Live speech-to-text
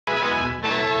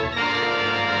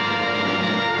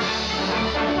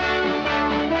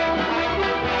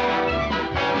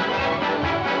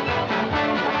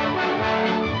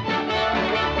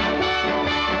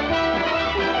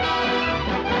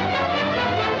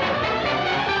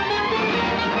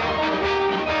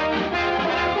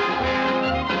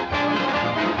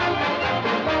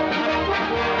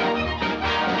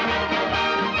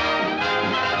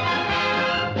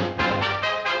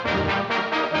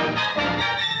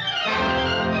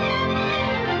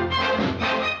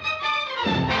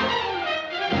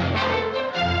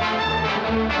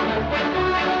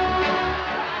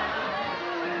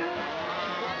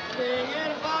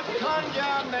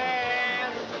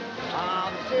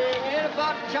singing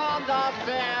about charms I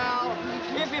sell.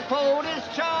 If your phone is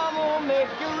charm will make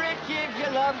you rich. If you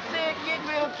love sick, it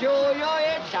will cure your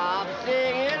itch. I'm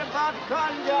singing about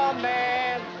conjure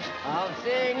man. I'm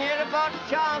singing about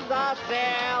charms I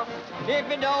sell. If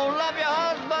you don't love your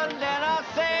husband, then I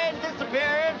say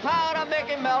disappearing powder, make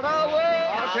him melt away.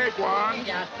 I'll take one.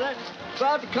 Yes, sir.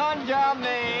 About the conjure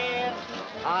man.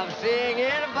 I'm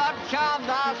singing about charms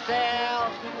I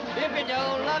sell. If you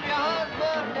don't love your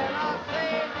husband, then I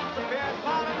say disappearing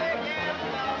powder, make him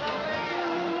melt away.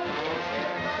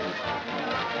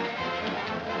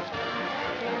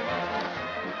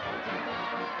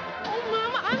 Oh,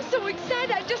 Mama, I'm so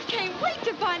excited. I just can't wait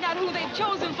to find out who they've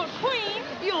chosen for queen.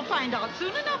 You'll find out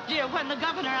soon enough, dear, when the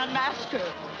governor unmasks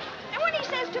her. And when he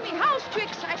says to me, house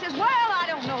tricks, I says, well, I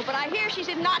don't know, but I hear she's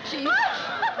in Nazis.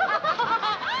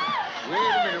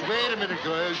 Wait a minute,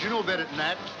 girls. You know better than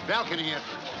that. Balcony entrance.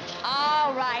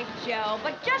 All right, Joe,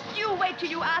 but just you wait till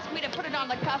you ask me to put it on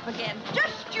the cuff again.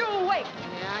 Just you wait.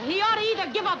 Yeah, he ought to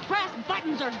either give up brass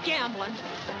buttons or gambling.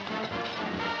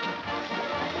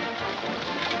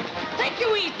 Think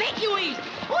you is.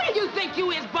 Who do you think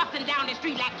you is busting down the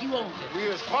street like you own it? We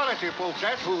is quality folks.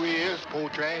 That's who we is, poor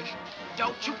trash.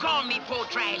 Don't you call me poor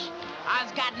trash.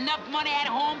 I's got enough money at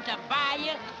home to buy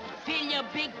you, fill your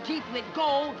big teeth with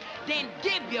gold, then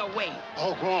give you away.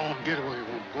 Oh, go on. Get away with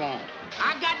him. Go on.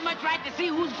 I got much right to see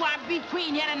who's going to be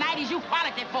queen here tonight as you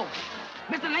quality folks.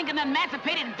 Mr. Lincoln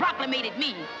emancipated and proclamated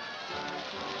me.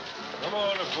 Come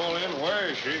on, Napoleon. Where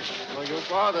is she? Well, your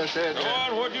father said... Go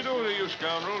on. What'd you do to you,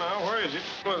 scoundrel? Now, where is it?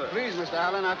 Please, Mr.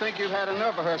 Allen, I think you've had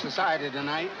enough of her society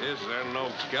tonight. Is there no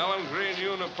gallantry in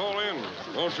you, Napoleon?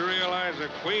 Don't you realize a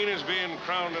queen is being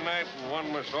crowned tonight, and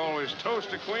one must always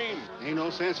toast a queen? Ain't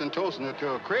no sense in toasting her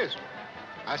to a crisp.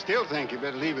 I still think you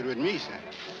better leave it with me, son.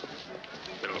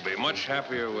 It'll be much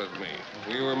happier with me.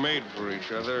 We were made for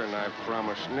each other, and I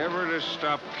promise never to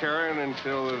stop caring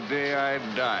until the day I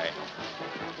die.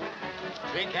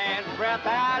 Big hands, breath,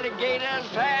 alligators,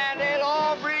 fan, they'll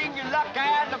all bring you luck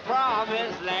and the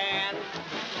promised land.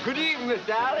 Good evening, Miss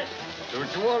Alice.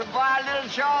 Don't you want to buy a little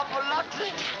charm for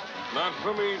Luxie? Not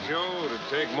for me, Joe. It'd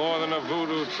take more than a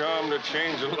voodoo charm to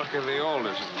change the luck of the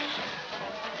Aldersons.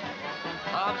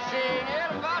 I'm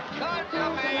singing about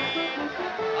conjure man.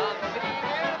 I'm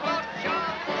singing about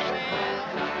charm for sale.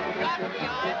 Got me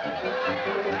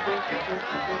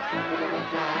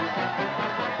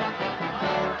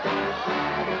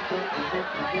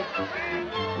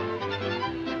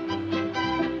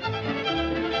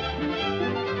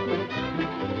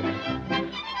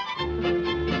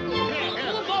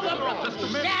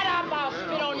Shut up, I'll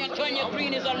spit on you and turn you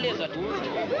green as a lizard.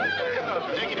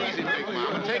 Take it easy, big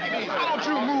mama. Take it easy. Why don't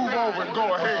you move over and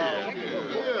go ahead?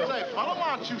 Say, fella,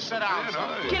 why don't you sit down,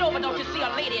 son? Get over, don't you see a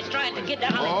lady is trying to get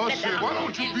down Oh, and sit shit, down. why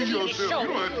don't you be yourself?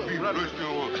 You don't have to be rusty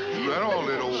or that all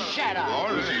that old... Shut up. All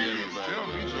right, tell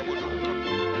me something.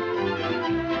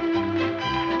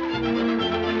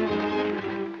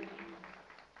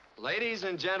 Ladies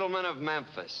and gentlemen of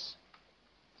Memphis,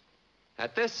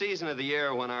 at this season of the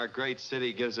year when our great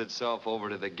city gives itself over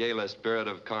to the gala spirit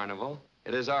of carnival,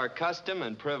 it is our custom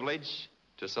and privilege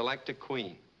to select a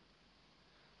queen.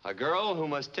 A girl who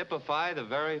must typify the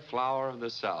very flower of the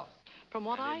South. From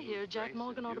what I hear, Jack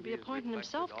Morgan ought to be appointing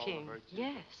himself king.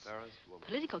 Yes,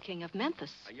 political king of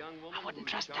Memphis. I wouldn't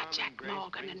trust that Jack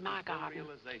Morgan in my garden.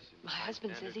 My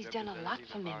husband says he's done a lot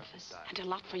for Memphis. And a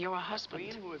lot for your husband.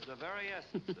 Queen who is the very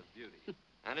essence of beauty.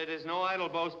 And it is no idle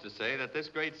boast to say that this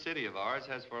great city of ours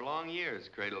has for long years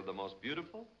cradled the most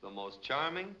beautiful, the most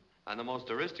charming, and the most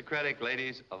aristocratic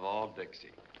ladies of all Dixie.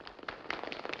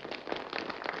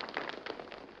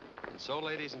 And so,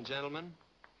 ladies and gentlemen,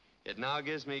 it now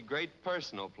gives me great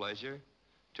personal pleasure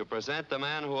to present the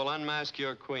man who will unmask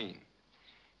your queen,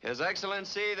 His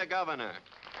Excellency, the Governor.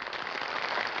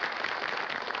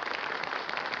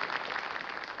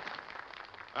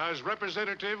 As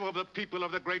representative of the people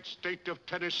of the great state of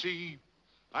Tennessee,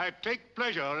 I take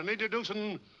pleasure in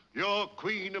introducing your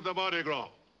Queen of the Mardi Gras.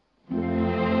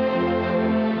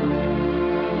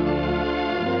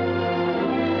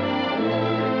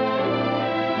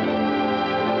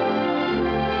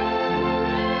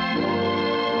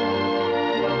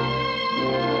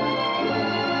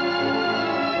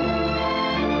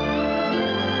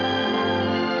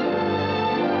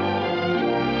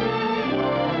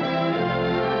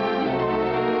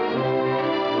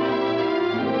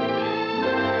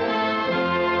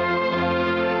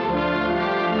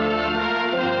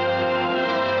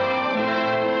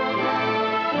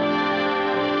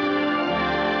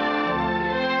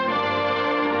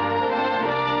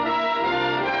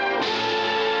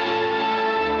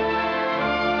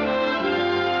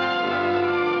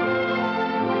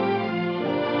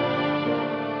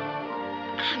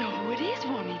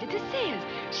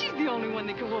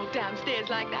 walk downstairs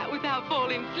like that without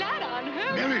falling flat on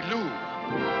her. Mary Lou.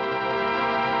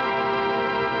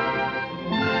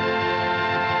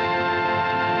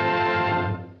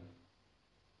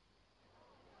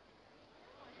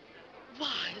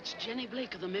 Why, it's Jenny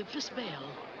Blake of the Memphis Belle.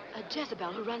 A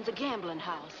Jezebel who runs a gambling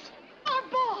house. Our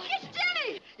boy! It's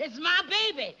Jenny! It's my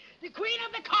baby, the queen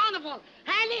of the carnival.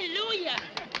 Hallelujah!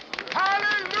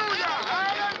 Hallelujah!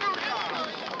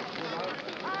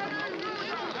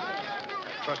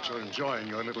 Trust you're enjoying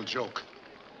your little joke.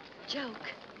 Joke?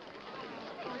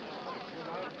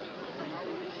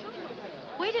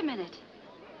 Wait a minute.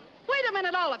 Wait a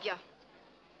minute, all of you.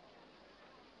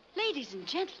 Ladies and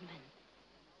gentlemen,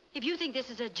 if you think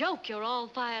this is a joke, you're all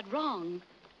fired wrong.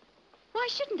 Why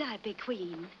shouldn't I be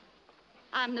queen?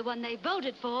 I'm the one they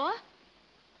voted for.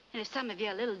 And if some of you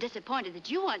are a little disappointed that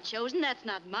you weren't chosen, that's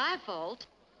not my fault.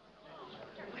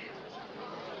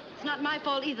 It's not my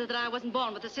fault either that I wasn't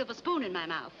born with a silver spoon in my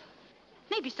mouth.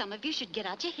 Maybe some of you should get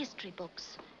out your history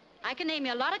books. I can name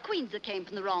you a lot of queens that came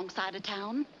from the wrong side of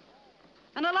town.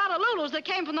 And a lot of Lulus that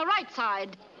came from the right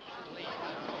side.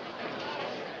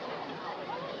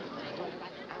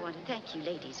 I want to thank you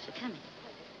ladies for coming.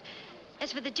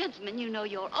 As for the gentlemen, you know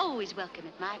you're always welcome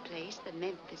at my place, the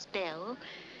Memphis Belle,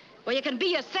 where you can be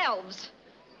yourselves.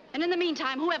 And in the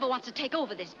meantime, whoever wants to take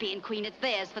over this being queen, it's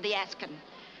theirs for the asking.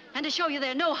 And to show you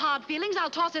there are no hard feelings, I'll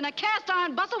toss in a cast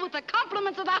iron bustle with the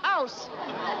compliments of the house.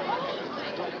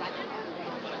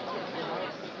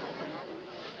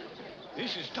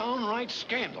 This is downright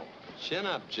scandal. Chin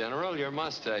up, General. Your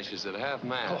mustache is at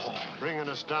half-mast. Bringing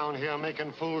us down here,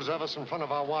 making fools of us in front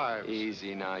of our wives.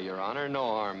 Easy now, Your Honor. No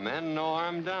harm meant, no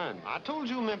harm done. I told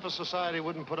you Memphis society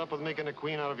wouldn't put up with making a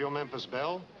queen out of your Memphis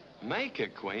Belle. Make a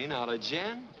queen out of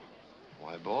Jen?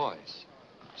 Why, boys,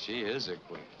 she is a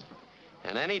queen.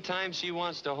 And any time she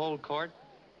wants to hold court,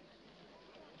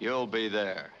 you'll be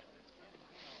there.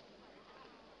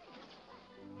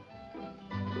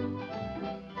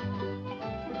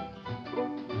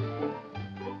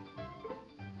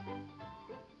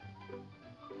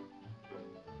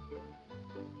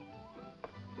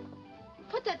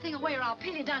 Put that thing away or I'll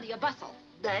pin you down to your bustle.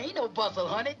 There ain't no bustle,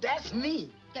 honey. That's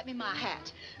me. Get me my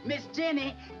hat. Miss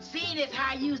Jenny, seeing as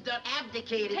how you's done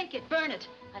abdicated. Take it, burn it.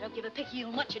 I don't give a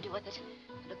picayune what you do with it.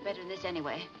 I look better than this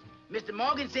anyway. Mr.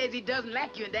 Morgan says he doesn't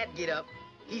like you in that get-up.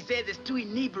 He says it's too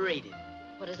inebriated.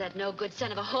 What does that no-good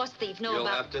son of a horse thief know You'll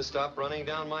about... have to stop running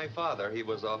down my father. He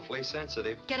was awfully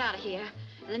sensitive. Get out of here.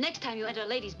 And the next time you enter a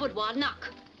lady's boudoir, knock.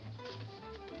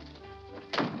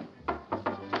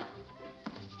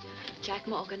 Jack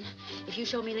Morgan, if you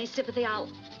show me any sympathy,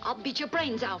 I'll beat your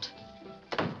brains out.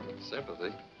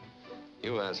 Sympathy?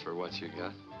 You asked for what you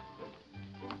got.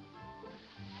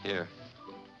 Here.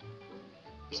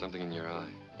 Something in your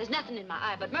eye. There's nothing in my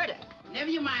eye but murder.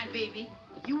 Never you mind, baby.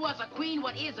 You was a queen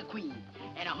what is a queen.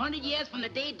 And 100 years from the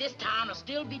day, this town will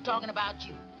still be talking about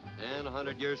you. And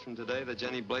 100 years from today, the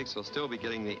Jenny Blakes will still be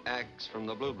getting the axe from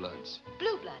the Blue Bloods.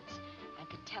 Blue Bloods? I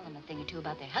could tell them a thing or two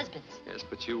about their husbands. Yes,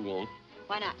 but you won't.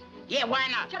 Why not? Yeah, why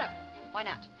not? Shut up. Why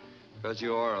not? Because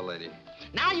you are a lady.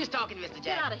 Now you're talking, Mr. Jack.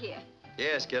 Get out of here.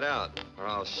 Yes, get out, or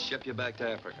I'll ship you back to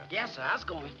Africa. Yes, sir, I was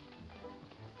going.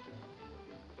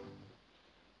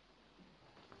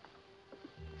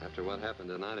 After what happened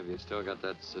tonight, have you still got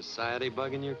that society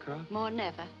bug in your crop? More than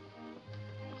ever.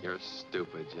 You're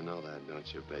stupid, you know that,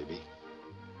 don't you, baby?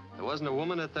 There wasn't a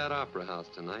woman at that opera house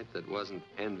tonight that wasn't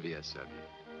envious of you.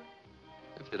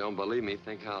 If you don't believe me,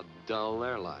 think how dull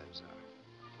their lives are.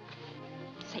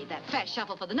 Save that fast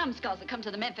shuffle for the numbskulls that come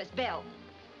to the Memphis Belle.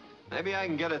 Maybe I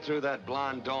can get it through that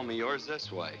blonde dome of yours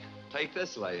this way. Take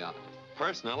this layout.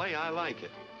 Personally, I like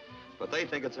it. But they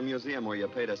think it's a museum where you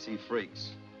pay to see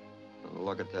freaks. Oh,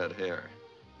 look at that hair.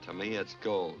 To me, it's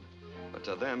gold. But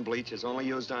to them, bleach is only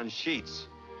used on sheets.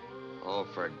 Oh,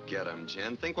 forget them,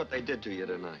 Jen. Think what they did to you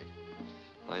tonight.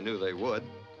 I knew they would.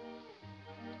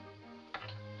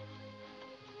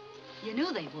 You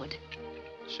knew they would.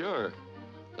 Sure.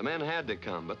 The men had to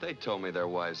come, but they told me their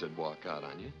wives would walk out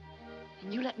on you.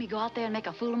 And you let me go out there and make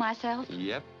a fool of myself?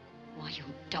 Yep. Why, you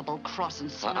double-crossing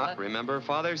son of a... Remember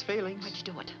father's feelings. Why'd you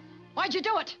do it? Why'd you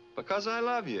do it? Because I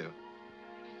love you.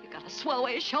 You got a swell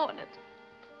way of showing it.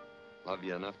 Love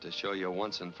you enough to show you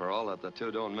once and for all that the two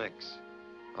don't mix.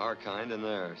 Our kind and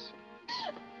theirs.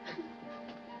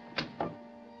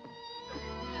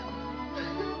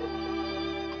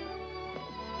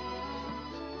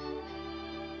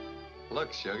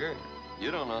 Look, sugar,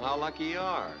 you don't know how lucky you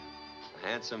are. A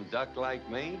handsome duck like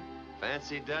me,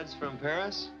 fancy duds from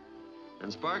Paris,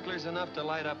 and sparklers enough to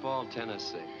light up all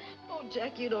Tennessee. Oh,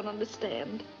 Jack, you don't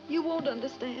understand. You won't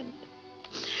understand.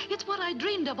 It's what I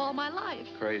dreamed of all my life.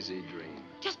 Crazy dream.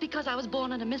 Just because I was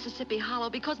born in a Mississippi hollow,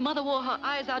 because Mother wore her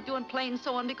eyes out doing plain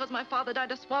sewing, because my father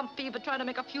died of swamp fever trying to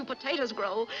make a few potatoes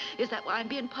grow, is that why I'm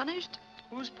being punished?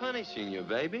 Who's punishing you,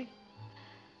 baby?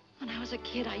 When I was a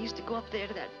kid, I used to go up there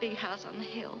to that big house on the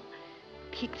hill,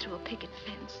 peek through a picket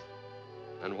fence.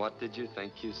 And what did you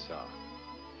think you saw?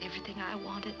 Everything I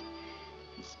wanted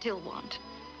and still want.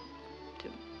 To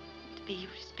be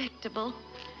respectable,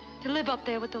 to live up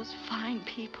there with those fine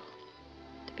people,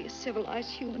 to be a civilized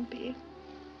human being.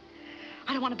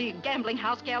 I don't want to be a gambling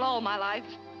house gal all my life.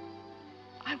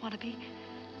 I want to be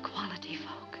quality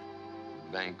folk.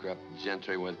 Bankrupt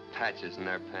gentry with patches in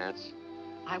their pants.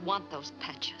 I want those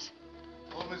patches.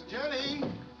 Oh, Miss Jenny.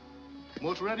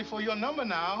 Most ready for your number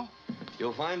now.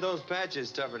 You'll find those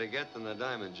patches tougher to get than the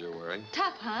diamonds you're wearing.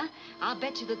 Tough, huh? I'll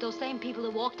bet you that those same people who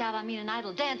walked out on me tonight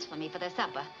will dance for me for their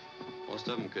supper. Most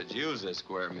of them could use a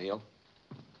square meal.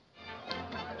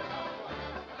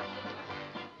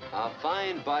 A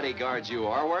fine bodyguard you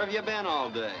are. Where have you been all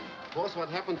day? Boss, what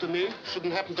happened to me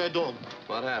shouldn't happen to a dog.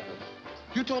 What happened?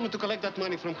 You told me to collect that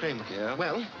money from Kramer. Yeah?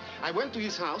 Well, I went to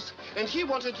his house, and he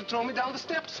wanted to throw me down the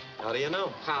steps. How do you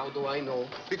know? How do I know?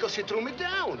 Because he threw me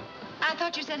down. I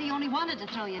thought you said he only wanted to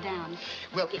throw you down.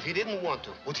 Well, if he didn't want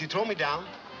to, would he throw me down?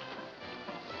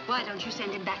 Why don't you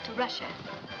send him back to Russia?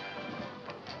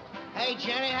 Hey,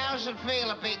 Jenny, how's it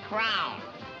feel to be crowned?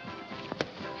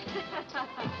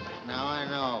 Now I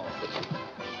know.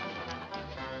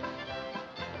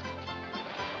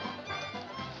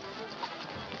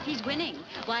 He's winning.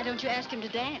 Why don't you ask him to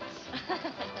dance?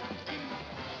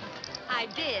 I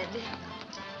did.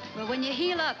 But when you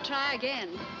heal up, try again.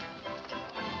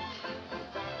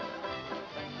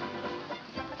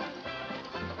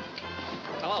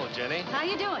 Hello, Jenny. How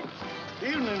you doing?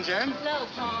 Evening, Jen. Hello,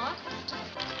 Pa.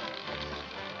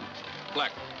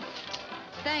 Black.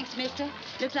 Thanks, mister.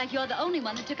 Looks like you're the only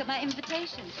one that took up my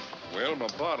invitation. Well, my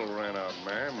bottle ran out,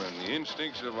 ma'am, and the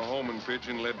instincts of a homing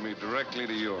pigeon led me directly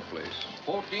to your place.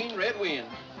 14 Red Wind.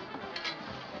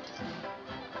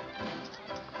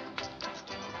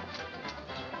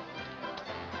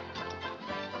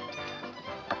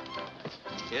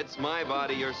 It's my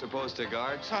body you're supposed to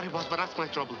guard. Sorry, boss, but that's my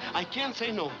trouble. I can't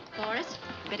say no. Forrest,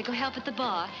 better go help at the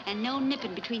bar, and no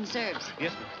nipping between serves.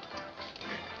 Yes, ma'am.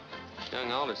 Young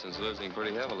Alderson's losing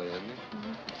pretty heavily, isn't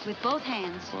he? With both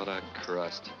hands. What a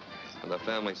crust. And the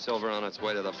family silver on its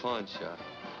way to the pawn shop.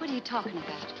 What are you talking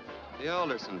about? The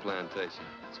Alderson plantation.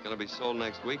 It's going to be sold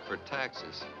next week for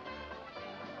taxes.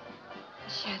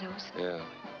 The shadows. Yeah.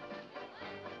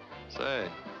 Say,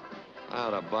 I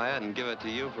ought to buy it and give it to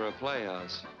you for a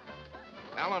playhouse.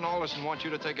 Alan Alderson wants you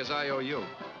to take his IOU.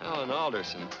 Alan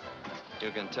Alderson.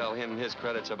 You can tell him his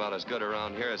credit's about as good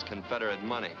around here as Confederate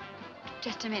money.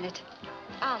 Just a minute.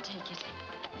 I'll take it.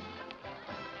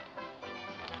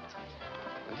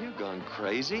 Have you gone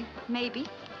crazy? Maybe.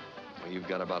 Well, you've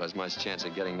got about as much chance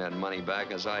of getting that money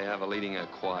back as I have of leading a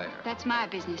choir. That's my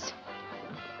business.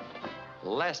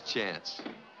 Less chance.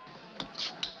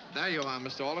 There you are,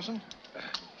 Mr. Alderson.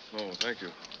 Oh, thank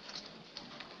you.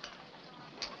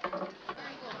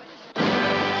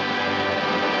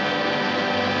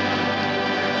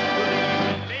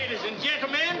 Ladies and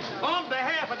gentlemen, on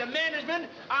behalf of the management,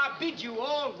 I bid you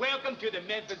all welcome to the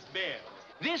Memphis Belle.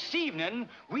 This evening,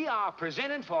 we are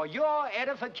presenting for your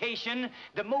edification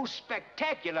the most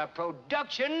spectacular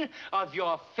production of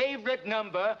your favorite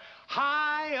number,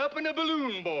 High Up in the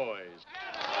Balloon Boys.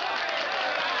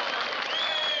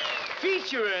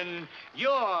 Featuring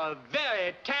your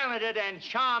very talented and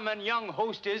charming young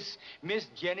hostess, Miss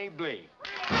Jenny Blake.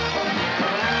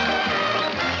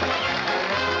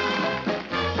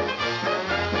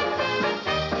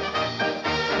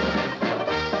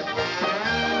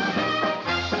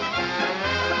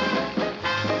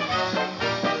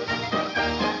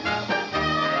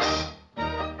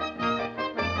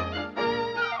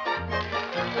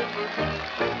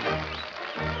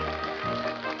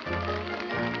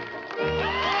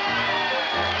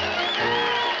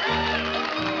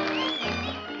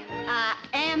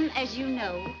 As you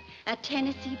know, a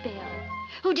Tennessee belle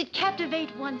who did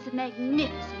captivate once a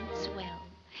magnificent swell.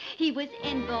 He was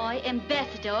envoy,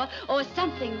 ambassador, or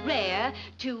something rare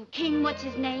to King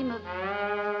what's-his-name of...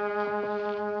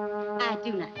 I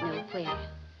do not know where.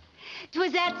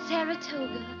 'Twas at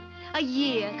Saratoga, a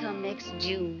year come next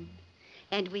June.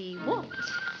 And we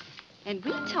walked, and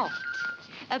we talked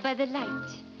by the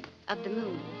light of the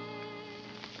moon.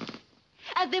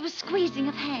 There was squeezing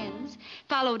of hands,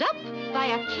 followed up by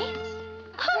a kiss.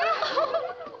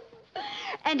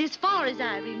 And as far as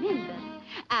I remember,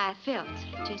 I felt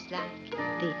just like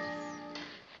this.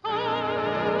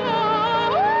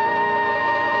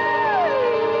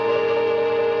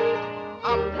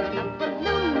 A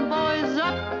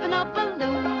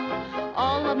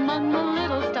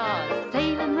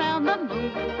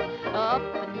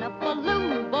in a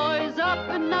balloon, boys, up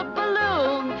in a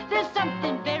balloon. There's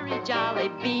something very jolly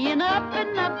being up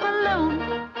in a balloon.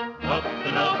 Up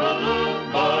in a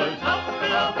balloon, boys, up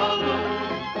in a balloon.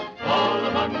 All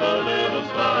among the little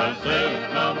stars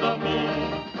sailing on the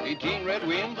moon. 18 red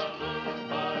winds.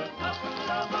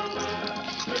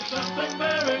 There's something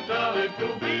very jolly to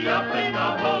be up in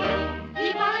a balloon.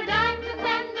 He bought diamonds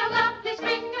and a lovely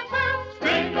string of pearls.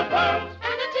 String of pearls.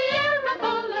 And a tiara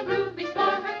full of rubies for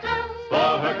her curls.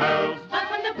 For her curls.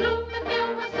 But when the bloom and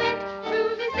bill was set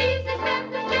through the seas, they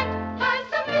spent the jet. By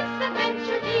some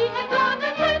misadventure he had gone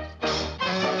ahead.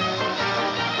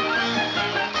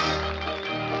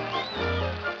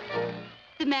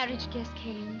 The marriage guest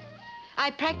came.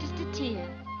 I practiced a tear.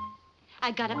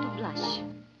 I got up a blush.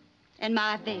 And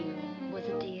my veil was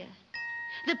a dear.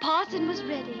 The parson was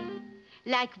ready,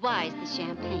 likewise the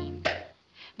champagne.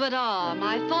 But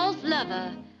my false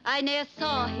lover, I ne'er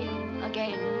saw him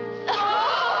again. The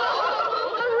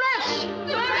wretch!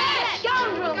 The wretch!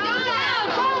 Scoundrel!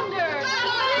 Bounder!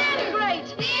 Ingrate!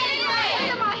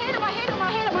 Hate him, I hate him, I hate him,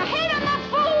 I hate him, I hate him, the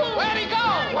fool! Where'd he go?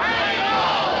 Where'd he go?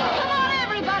 Come on,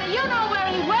 everybody, you know where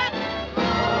he went.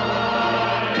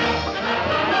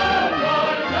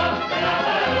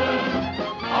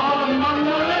 All among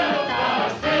the little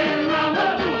stars sailing round the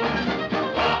moon.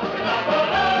 Up in a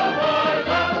balloon, boys,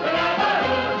 up in a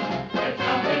balloon. It's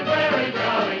something very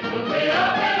jolly to be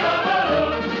up in a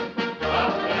balloon.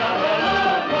 Up in a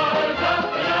balloon, boys, up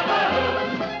in a balloon.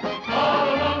 All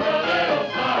among the little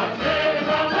stars sailing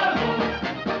round the moon.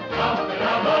 Up in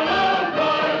a balloon,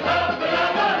 boys, up in a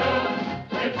balloon.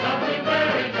 It's something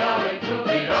very jolly to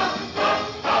be up, up,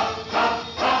 up, up,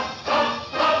 up, up,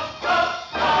 up,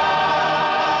 up, up.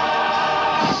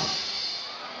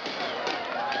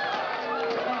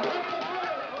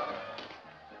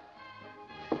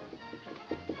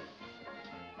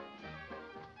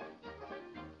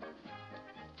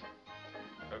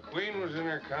 The Queen was in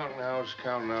her counting house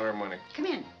counting out her money. Come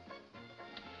in.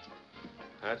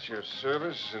 That's your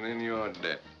service and in your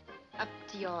debt. Up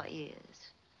to your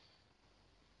ears.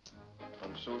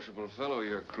 Unsociable fellow,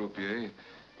 your croupier.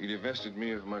 He divested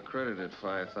me of my credit at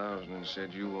 5,000 and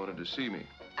said you wanted to see me.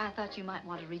 I thought you might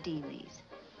want to redeem these.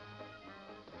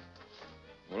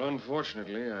 Well,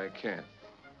 unfortunately, I can't.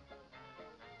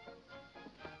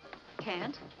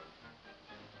 Can't?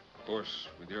 Of course,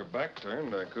 with your back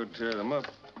turned, I could tear them up.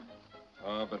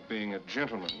 But being a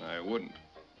gentleman, I wouldn't.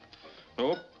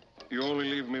 Nope, you only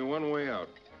leave me one way out.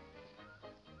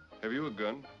 Have you a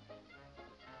gun?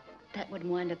 That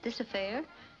wouldn't wind up this affair.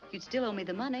 You'd still owe me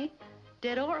the money,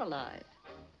 dead or alive.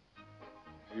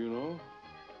 You know,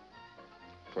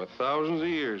 for thousands of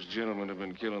years, gentlemen have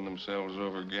been killing themselves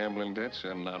over gambling debts,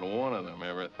 and not one of them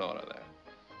ever thought of that.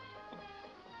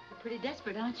 You're pretty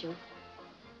desperate, aren't you?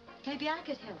 Maybe I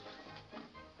could help.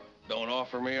 Don't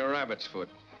offer me a rabbit's foot.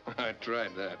 I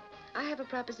tried that. I have a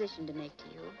proposition to make to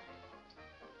you.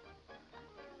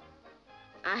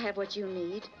 I have what you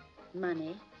need,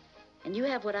 money, and you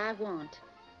have what I want,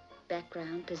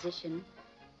 background, position,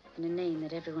 and a name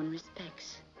that everyone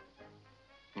respects.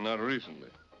 Not recently.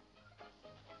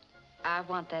 I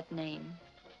want that name.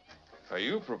 Are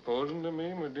you proposing to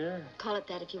me, my dear? Call it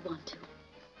that if you want to.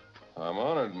 I'm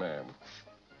honored, ma'am.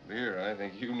 Dear, I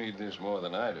think you need this more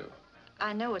than I do.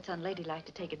 I know it's unladylike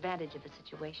to take advantage of a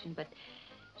situation, but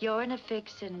you're in a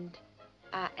fix, and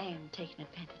I am taking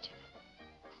advantage of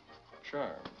it.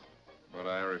 Charm. But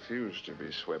I refuse to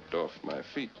be swept off my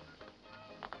feet.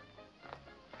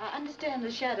 I understand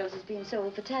the Shadows is being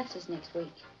sold for taxes next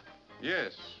week.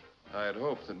 Yes. I had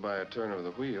hoped that by a turn of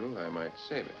the wheel, I might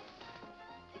save it.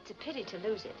 It's a pity to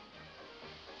lose it.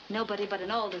 Nobody but an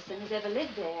Alderson has ever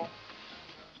lived there.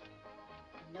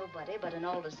 Nobody but an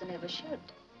Alderson ever should.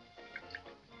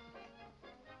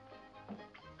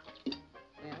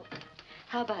 Well,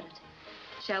 how about it?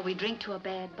 Shall we drink to a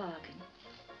bad bargain?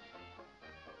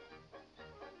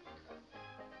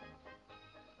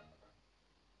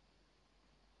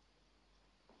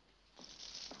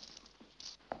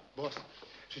 Boss,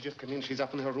 she just come in. She's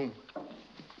up in her room.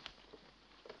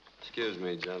 Excuse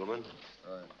me, gentlemen.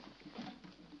 All right.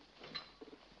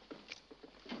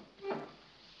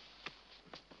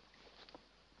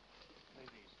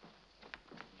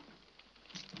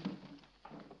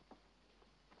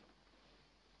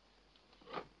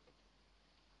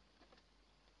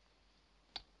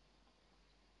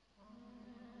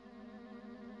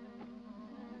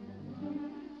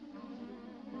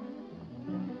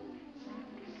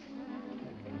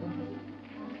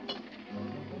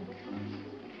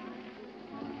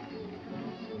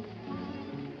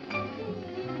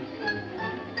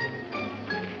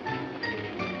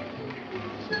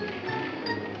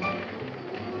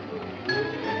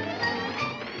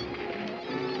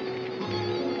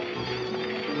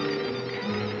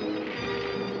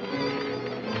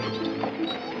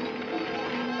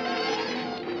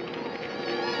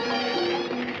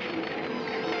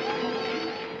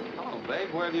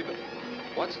 Babe, where have you been?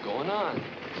 What's going on?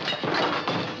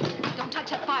 Don't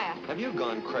touch that fire. Have you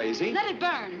gone crazy? Let it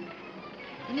burn.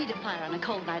 You need a fire on a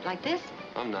cold night like this.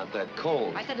 I'm not that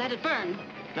cold. I said let it burn.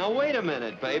 Now, wait a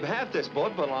minute, babe. Half this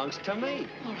boat belongs to me.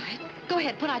 All right. Go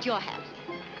ahead, put out your half.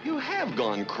 You have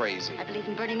gone crazy. I believe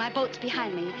in burning my boats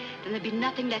behind me. Then there'd be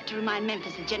nothing left to remind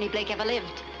Memphis that Jenny Blake ever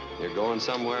lived. You're going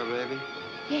somewhere, baby?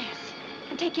 Yes.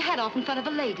 And take your hat off in front of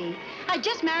a lady. I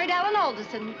just married Alan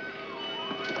Alderson.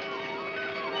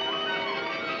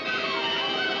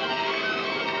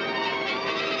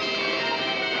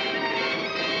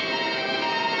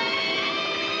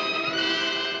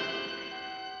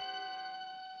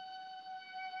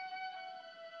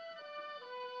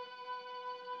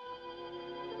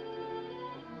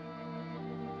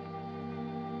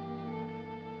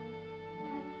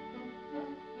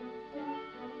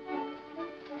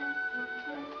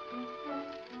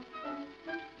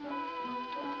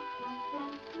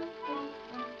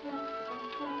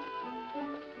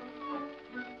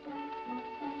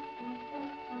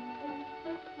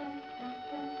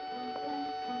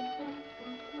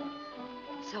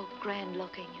 So grand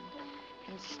looking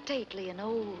and stately and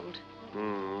old.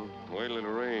 Wait till it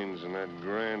rains and that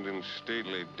grand and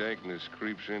stately dankness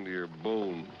creeps into your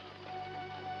bones.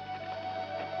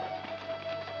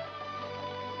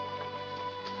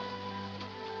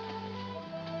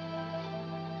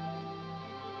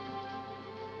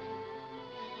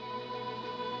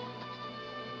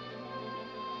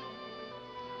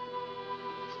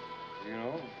 You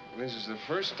know, this is the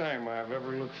first time I've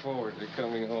ever looked forward to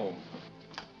coming home.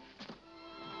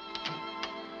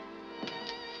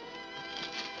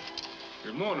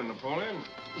 Good morning, Napoleon.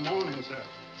 Good morning, sir.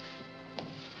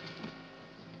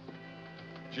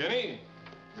 Jenny,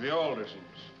 the Aldersons.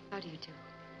 How do you do?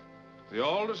 The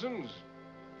Aldersons?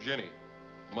 Jenny,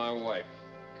 my wife.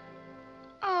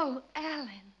 Oh, Alan.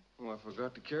 Oh, I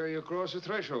forgot to carry you across the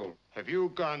threshold. Have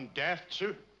you gone daft,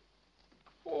 sir?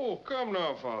 Oh, come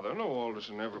now, Father. No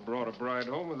Alderson ever brought a bride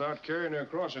home without carrying her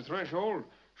across the threshold.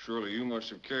 Surely you must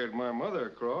have carried my mother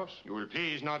across. You will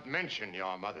please not mention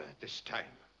your mother at this time.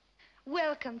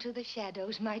 Welcome to the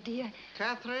shadows, my dear.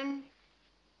 Catherine?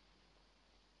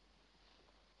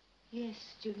 Yes,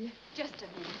 Julia. Just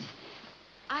a minute.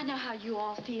 I know how you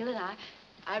all feel, and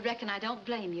I reckon I don't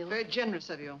blame you. Very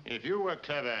generous of you. If you were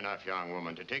clever enough, young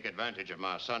woman, to take advantage of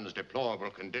my son's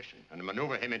deplorable condition and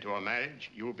maneuver him into a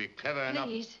marriage, you would be clever enough.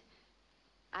 Please.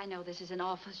 I know this is an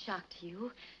awful shock to you.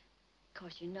 Of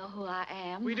course, you know who I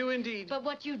am. We do indeed. But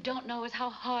what you don't know is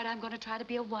how hard I'm going to try to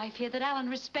be a wife here that Alan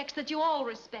respects, that you all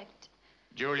respect.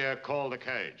 Julia, call the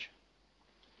carriage.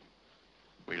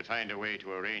 We'll find a way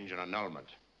to arrange an annulment.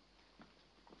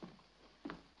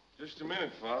 Just a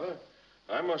minute, Father.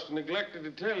 I must have neglected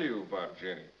to tell you about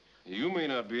Jenny. You may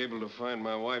not be able to find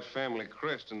my wife's family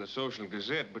crest in the Social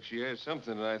Gazette, but she has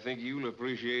something that I think you'll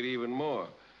appreciate even more.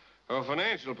 Her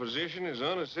financial position is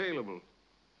unassailable.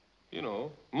 You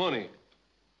know, money.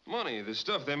 Money, the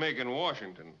stuff they make in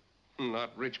Washington,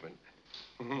 not Richmond.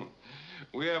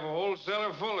 We have a whole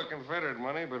cellar full of Confederate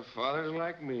money, but Father's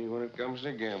like me when it comes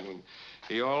to gambling.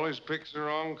 He always picks the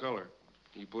wrong color.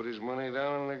 He put his money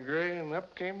down in the gray, and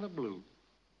up came the blue.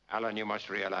 Alan, you must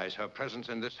realize her presence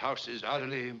in this house is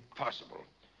utterly impossible.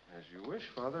 As you wish,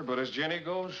 Father, but as Jenny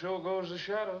goes, so goes the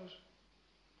shadows.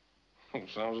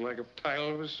 Sounds like a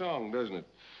title of a song, doesn't it?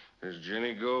 As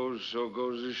Jenny goes, so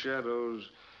goes the shadows.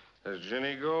 As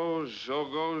Jenny goes, so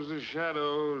goes the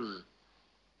shadows.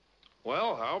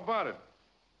 Well, how about it?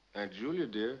 Aunt Julia,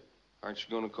 dear, aren't you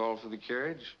going to call for the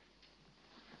carriage?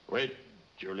 Wait,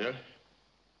 Julia.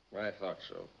 I thought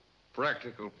so.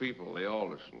 Practical people, the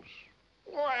Aldersons.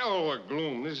 Why, oh, what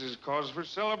gloom. This is cause for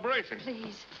celebration.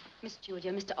 Please, Miss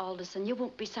Julia, Mr. Alderson, you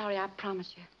won't be sorry, I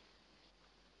promise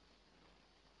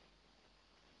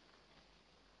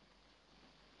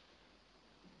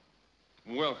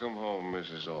you. Welcome home,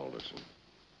 Mrs. Alderson.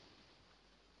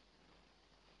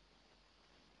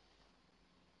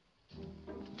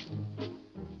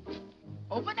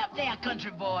 Open up there,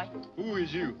 country boy. Who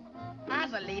is you?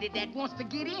 I's a lady that wants to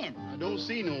get in. I don't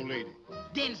see no lady.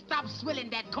 Then stop swilling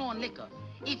that corn liquor.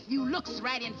 If you looks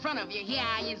right in front of you, here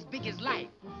I is big as life.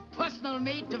 Personal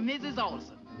maid to Mrs.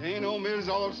 Alderson. There ain't no Mrs.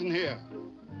 Alderson here.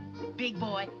 Big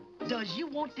boy, does you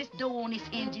want this door on its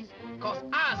hinges? Cause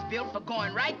I's built for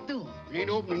going right through 'em. Ain't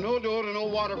opening no door to no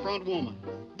waterfront woman.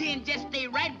 Then just stay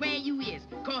right where you is,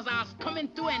 cause I's coming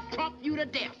through and tromp you to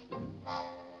death.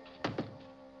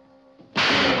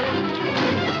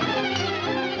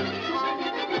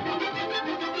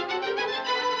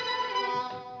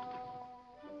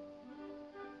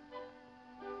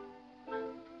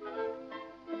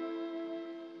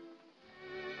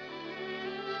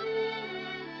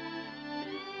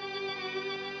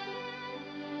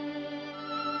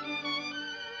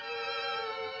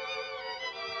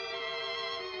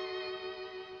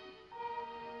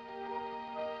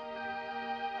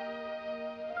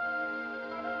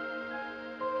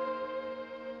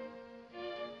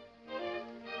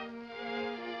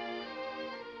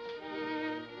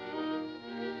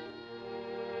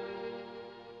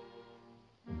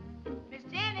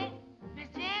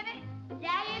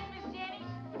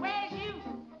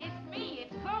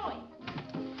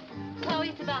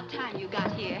 It's about time you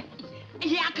got here.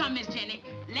 Here I come, Miss Jenny,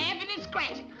 laughing and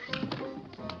scratching.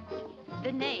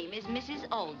 The name is Mrs.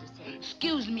 Alderson.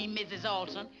 Excuse me, Mrs.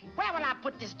 Alderson. Where will I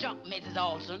put this junk, Mrs.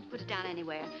 Alderson? Put it down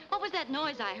anywhere. What was that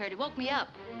noise I heard? It woke me up.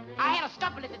 I had a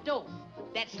scuffle at the door.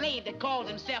 That slave that calls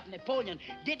himself Napoleon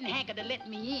didn't hanker to let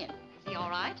me in. Is he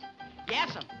all right?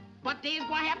 Yes, sir. But they's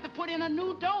gonna have to put in a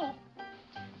new door.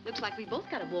 Looks like we both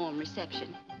got a warm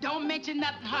reception. Don't mention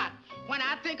nothing hot. When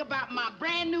I think about my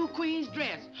brand new queen's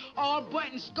dress, all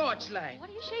button scorched like. What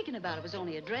are you shaking about? It was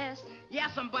only a dress.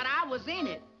 Yes, but I was in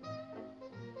it.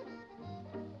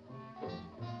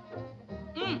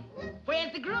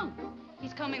 Where's the groom?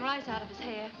 He's combing rice out of his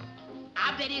hair.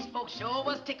 I bet his folks sure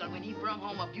was tickled when he brought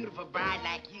home a beautiful bride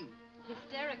like you.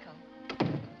 Hysterical.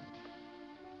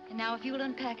 And now if you'll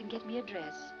unpack and get me a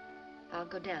dress, I'll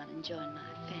go down and join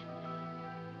my family.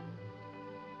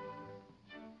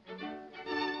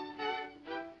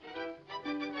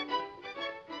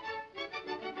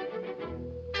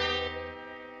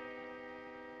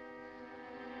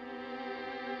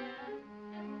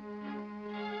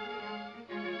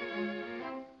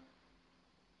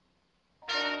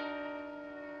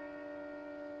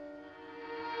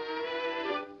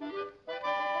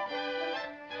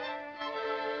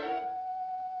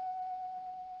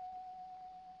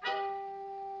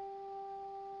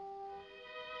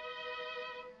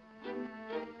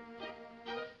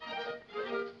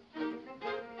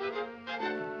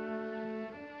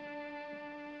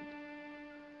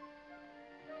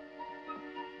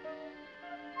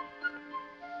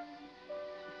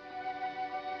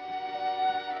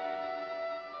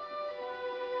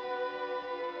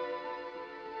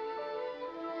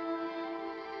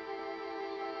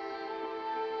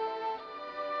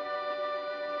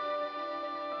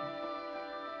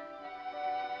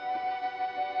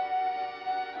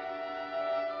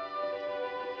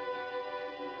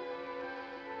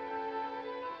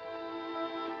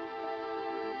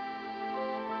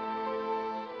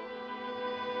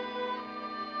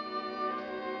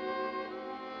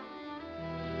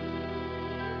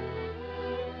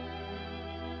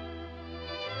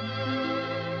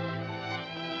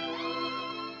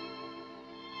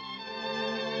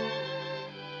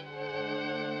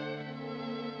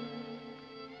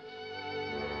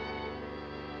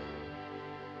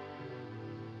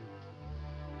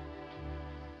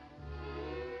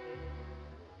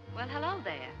 Well, hello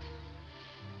there.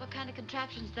 What kind of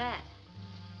contraption's that?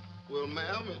 Well,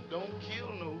 ma'am, it don't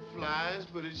kill no flies,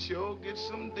 but it sure gets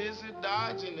some dizzy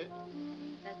dodging it.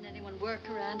 Doesn't anyone work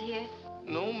around here?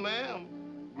 No, ma'am.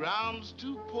 Ground's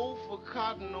too poor for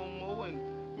cotton no more, and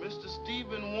Mr.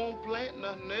 Stephen won't plant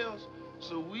nothing else,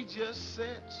 so we just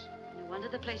sets. No wonder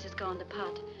the place has gone to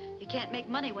pot. You can't make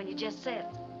money when you just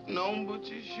set. No, but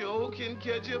you sure can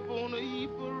catch up on a heap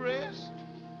of rest.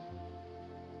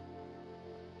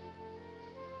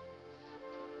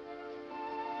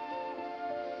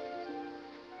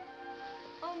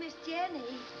 Oh, Miss Jenny.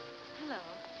 Hello.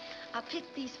 I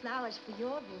picked these flowers for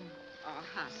your room. Oh,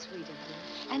 how sweet of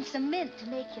you. And some mint to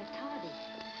make your toddy.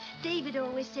 David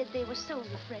always said they were so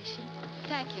refreshing.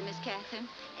 Thank you, Miss Catherine.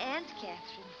 Aunt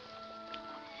Catherine.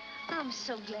 I'm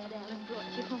so glad Alan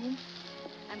brought you home.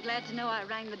 I'm glad to know I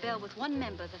rang the bell with one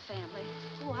member of the family.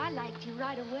 Oh, I liked you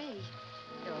right away.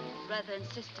 Your brother and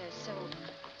sister are so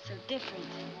different.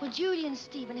 Well, Julie and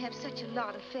Stephen have such a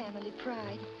lot of family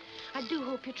pride. I do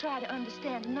hope you try to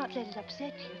understand and not let it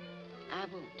upset you. I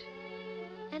won't.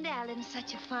 And Alan's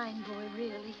such a fine boy,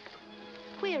 really.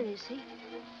 Where is he?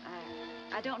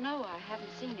 I don't know. I haven't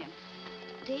seen him.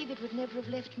 David would never have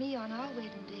left me on our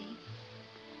wedding day.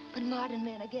 But modern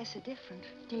men, I guess, are different.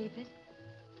 David,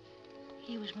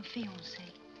 he was my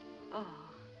fiancé. Oh.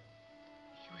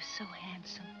 He was so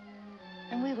handsome.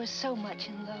 And we were so much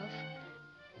in love.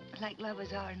 Like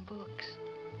lovers are in books.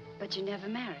 But you never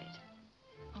married?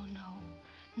 Oh,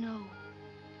 no.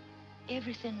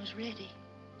 Everything was ready.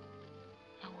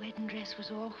 Our wedding dress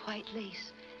was all white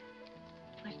lace.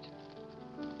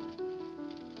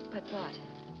 But what?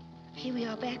 Here we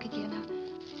are back again.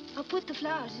 I'll put the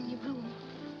flowers in your room.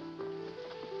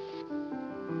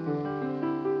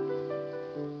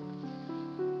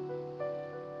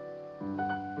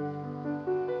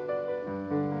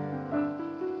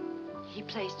 He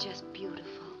plays just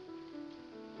beautiful.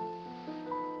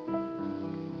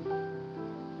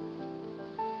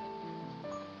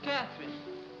 Catherine.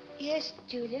 Yes,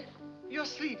 Julia? Your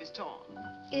sleeve is torn.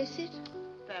 Is it?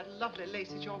 That lovely lace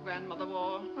that your grandmother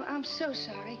wore. Oh, I'm so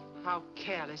sorry. How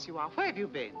careless you are. Where have you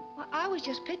been? Well, I was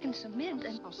just picking some mint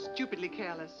and... How stupidly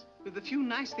careless. With the few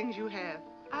nice things you have.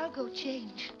 I'll go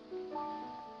change.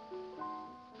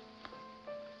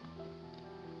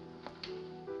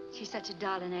 She's such a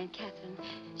darling, Aunt Catherine.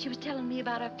 She was telling me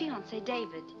about her fiancé,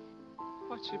 David.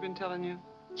 What's she been telling you?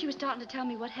 She was starting to tell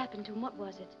me what happened to him. What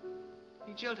was it?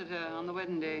 He jilted her on the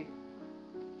wedding day.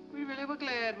 We really were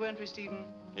glad, weren't we, Stephen?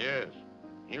 Yes.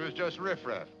 He was just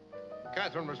riffraff.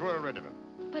 Catherine was well rid of him.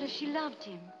 But if she loved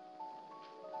him...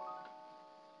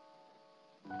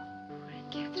 Poor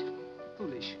Aunt Catherine.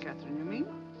 Foolish, Catherine, you mean?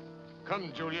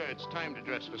 Come, Julia, it's time to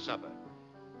dress for supper.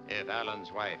 If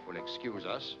Alan's wife will excuse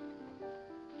us.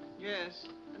 Yes,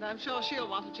 and I'm sure she'll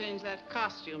want to change that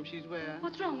costume she's wearing.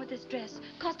 What's wrong with this dress?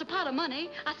 Cost a pot of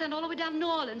money. I sent all the way down to New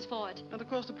Orleans for it. And of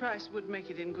course the price would make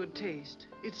it in good taste.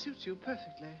 It suits you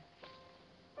perfectly.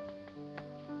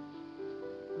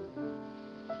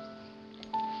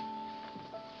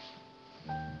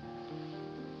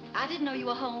 I didn't know you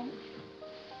were home.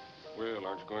 Well,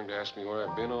 aren't you going to ask me where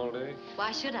I've been all day?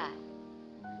 Why should I?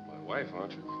 My wife,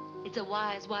 aren't you? It's a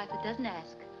wise wife that doesn't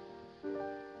ask.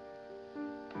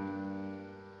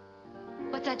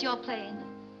 What's that you're playing?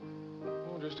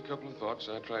 Oh, just a couple of thoughts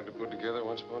I tried to put together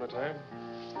once upon a time.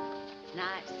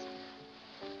 Nice.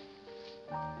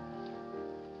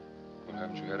 Well,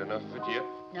 haven't you had enough of it yet?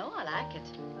 No, I like it.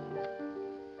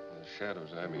 The shadows,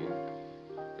 I mean.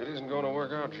 It isn't going to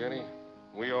work out, Jenny.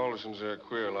 We Aldersons are a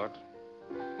queer lot.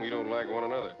 We don't like one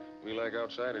another. We like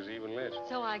outsiders even less.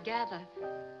 So I gather.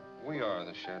 We are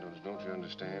the shadows, don't you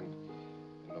understand?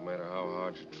 No matter how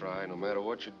hard you try, no matter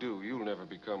what you do, you'll never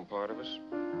become part of us.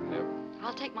 Never.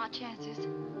 I'll take my chances.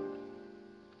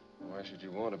 Why should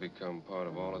you want to become part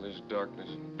of all of this darkness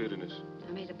and bitterness?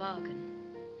 I made a bargain.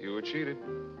 You were cheated.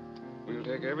 We'll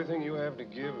take everything you have to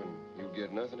give, and you'll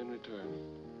get nothing in return.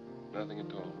 Nothing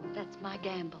at all. That's my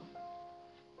gamble.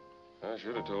 I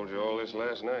should have told you all this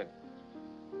last night.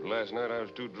 But last night I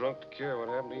was too drunk to care what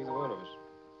happened to either one of us.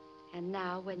 And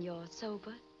now, when you're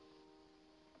sober?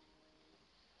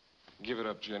 Give it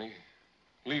up, Jenny.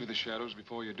 Leave the shadows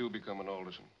before you do become an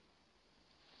Alderson.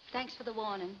 Thanks for the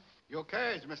warning. Your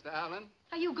carriage, Mr. Allen.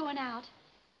 Are you going out?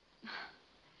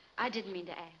 I didn't mean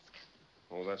to ask.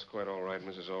 Oh, that's quite all right,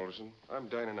 Mrs. Alderson. I'm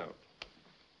dining out.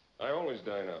 I always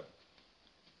dine out.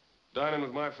 Dining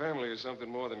with my family is something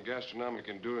more than gastronomic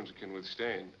endurance can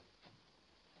withstand.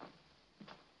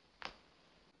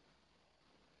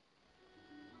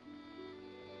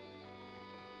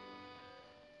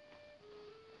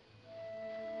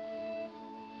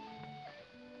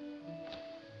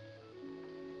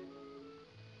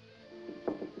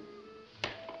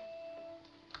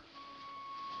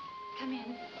 Come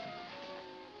in.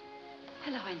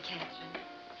 Hello, Aunt Catherine.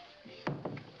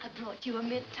 I brought you a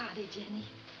mint toddy, Jenny.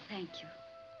 Thank you.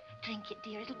 Drink it,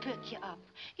 dear. It'll perk you up.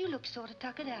 You look sort of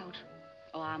tuckered out.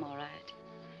 Oh, I'm all right.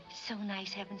 It's so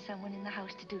nice having someone in the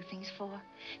house to do things for.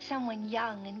 Someone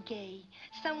young and gay.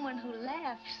 Someone who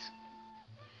laughs.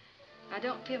 I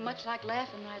don't feel much like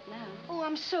laughing right now. Oh,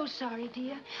 I'm so sorry,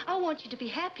 dear. I want you to be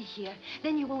happy here.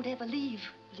 Then you won't ever leave.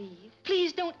 Leave?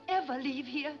 Please don't ever leave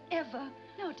here, ever.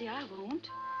 No, dear, I won't.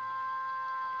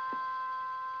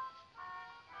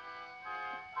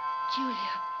 Julia.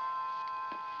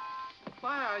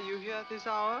 Why are you here at this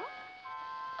hour?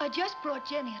 I just brought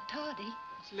Jenny a toddy.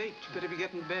 It's late. You better be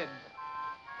getting to bed.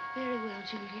 Very well,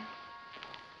 Julia.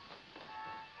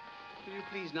 Will you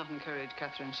please not encourage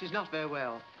Catherine? She's not very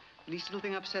well. The least little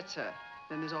thing upsets her.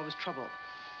 Then there's always trouble.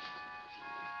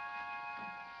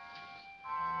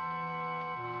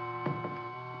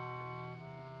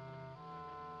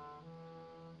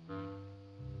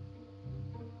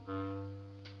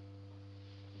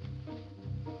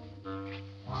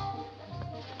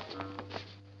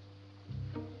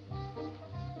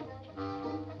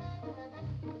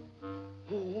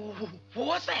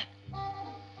 What's that?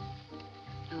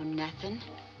 Oh, nothing.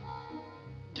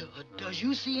 Does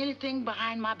you see anything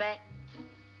behind my back?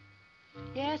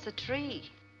 Yes, a tree.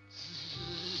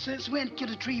 Since when could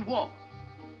a tree walk?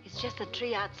 It's just a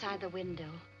tree outside the window.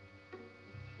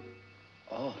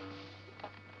 Oh.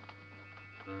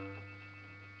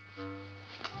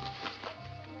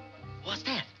 What's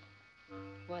that?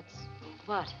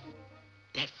 What?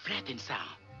 That flapping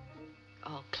sound.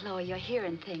 Oh, Chloe, you're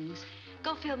hearing things.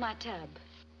 Go fill my tub.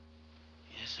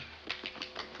 Yes, sir.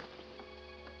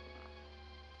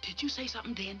 Did you say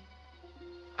something then?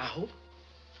 I hope.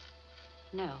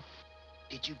 No.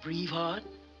 Did you breathe hard?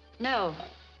 No.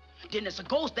 Then it's a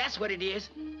ghost, that's what it is.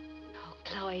 Oh,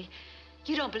 Chloe,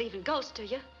 you don't believe in ghosts, do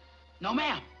you? No,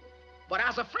 ma'am. But I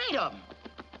was afraid of them.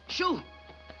 Shoo.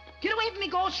 Get away from me,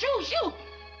 ghost. Shoo, shoo.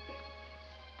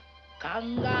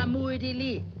 Kanga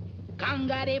muidili.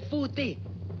 Kanga de futi.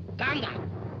 Kanga.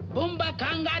 Bumba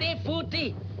kanga de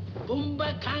futi.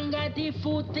 Bumba kanga de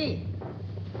futi.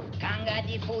 Kanga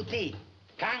de futi.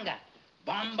 Kanga.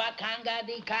 Bomba Kanga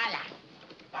di Kala.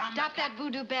 Stop that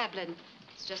voodoo babbling.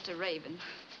 It's just a raven.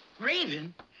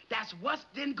 Raven? That's worse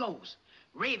than ghosts.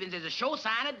 Ravens is a sure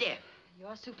sign of death.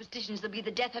 Your superstitions will be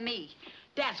the death of me.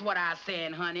 That's what I was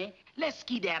saying, honey. Let's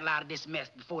skedaddle out of this mess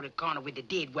before the corner with the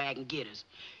dead wagon get us.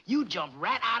 You jump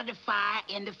right out of the fire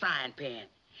in the frying pan.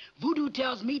 Voodoo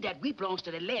tells me that we belongs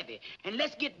to the levee, and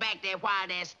let's get back there while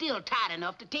they're still tight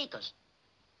enough to take us.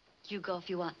 You go if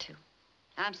you want to.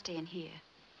 I'm staying here.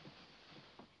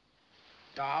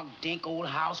 Dog dink old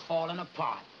house falling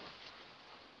apart.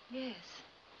 Yes.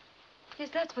 Yes,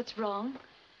 that's what's wrong.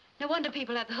 No wonder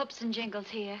people have the hoops and jingles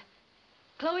here.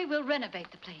 Chloe, we'll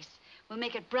renovate the place. We'll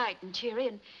make it bright and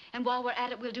cheery, and while we're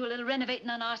at it, we'll do a little renovating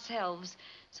on ourselves,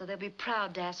 so they'll be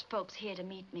proud to ask folks here to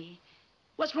meet me.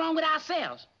 What's wrong with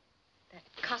ourselves? That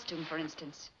costume, for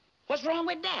instance. What's wrong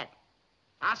with that?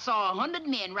 I saw 100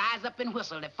 men rise up and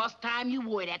whistle the first time you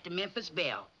wore it at the Memphis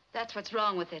Belle. That's what's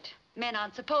wrong with it. Men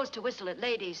aren't supposed to whistle at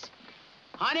ladies.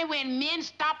 Honey, when men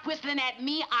stop whistling at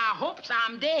me, I hopes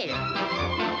I'm dead.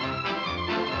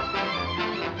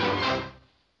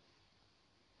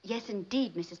 Yes,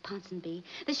 indeed, Mrs. Ponsonby.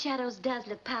 The Shadows does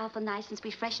look powerful nice since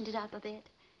we freshened it up a bit.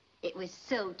 It was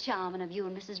so charming of you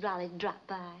and Mrs. Raleigh to drop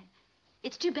by.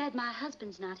 It's too bad my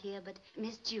husband's not here, but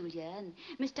Miss Julia and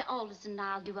Mr. Alderson and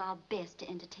I'll do our best to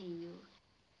entertain you.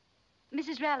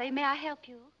 Mrs. Raleigh, may I help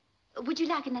you? Would you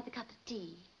like another cup of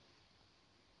tea?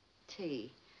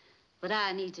 Tea? What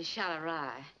I need's a shot of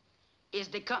rye. Is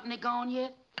the company gone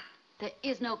yet? There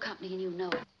is no company, and you know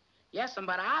it. Yes,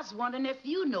 but I was wondering if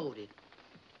you knowed it.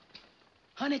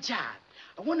 Honey child,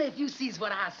 I wonder if you sees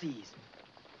what I sees.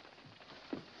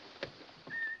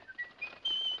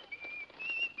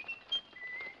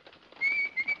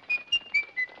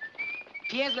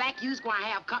 Appears like you's gonna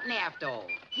have company after all.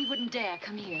 He wouldn't dare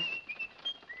come here.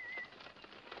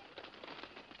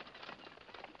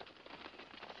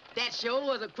 That sure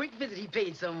was a quick visit he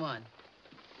paid someone.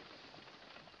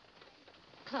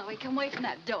 Chloe, come away from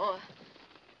that door.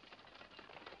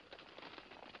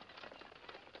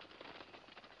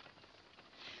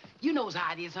 You knows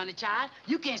how it is, honey child.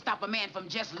 You can't stop a man from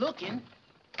just looking.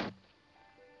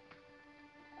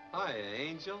 Hi,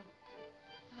 Angel.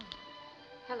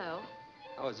 Hello.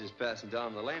 I was just passing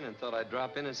down the lane and thought I'd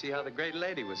drop in and see how the great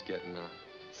lady was getting on.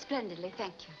 Splendidly,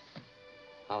 thank you.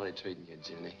 How are they treating you,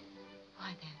 Jenny?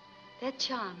 Why, they're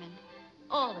charming.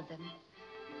 All of them.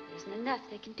 There isn't enough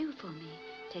they can do for me.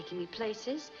 Taking me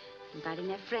places, inviting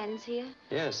their friends here.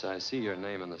 Yes, I see your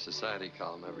name in the society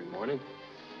column every morning.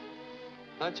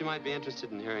 Thought you might be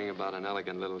interested in hearing about an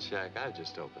elegant little shack I've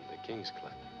just opened, the King's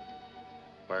Club,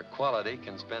 where quality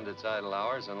can spend its idle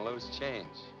hours and lose change.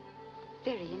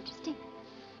 Very interesting.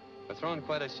 We're throwing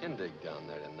quite a shindig down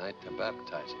there tonight to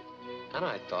baptize it. And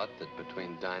I thought that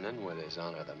between dining with His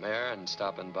Honor the Mayor and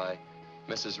stopping by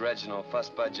Mrs. Reginald Fuss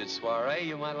Budget soiree,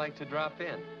 you might like to drop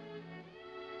in.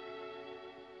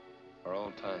 For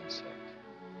old time's sake.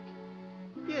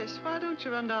 Yes, why don't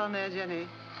you run down there, Jenny?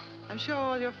 I'm sure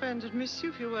all your friends would miss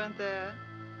you if you weren't there.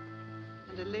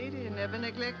 And a lady never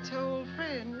neglects her old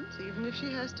friends, even if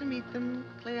she has to meet them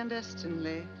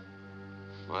clandestinely.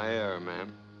 My error,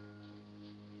 ma'am.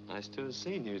 Nice to have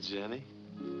seen you, Jenny.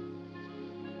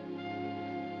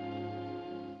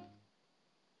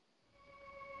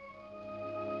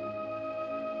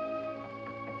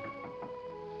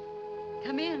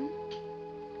 Come in.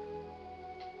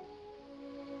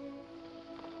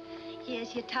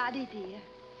 Here's your toddy, dear. Well,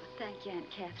 thank you, Aunt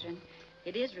Catherine.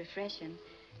 It is refreshing.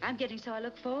 I'm getting so I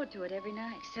look forward to it every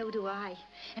night. So do I.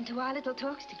 And to our little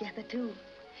talks together, too.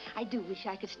 I do wish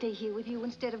I could stay here with you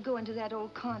instead of going to that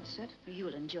old concert.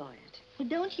 You'll enjoy it. Well,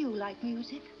 don't you like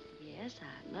music? Yes,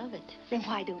 I love it. Then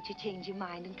why don't you change your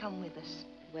mind and come with us?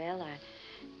 Well,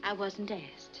 I wasn't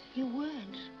asked. You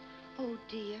weren't? Oh,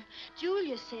 dear.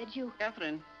 Julia said you...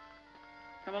 Catherine,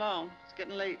 come along. It's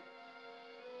getting late.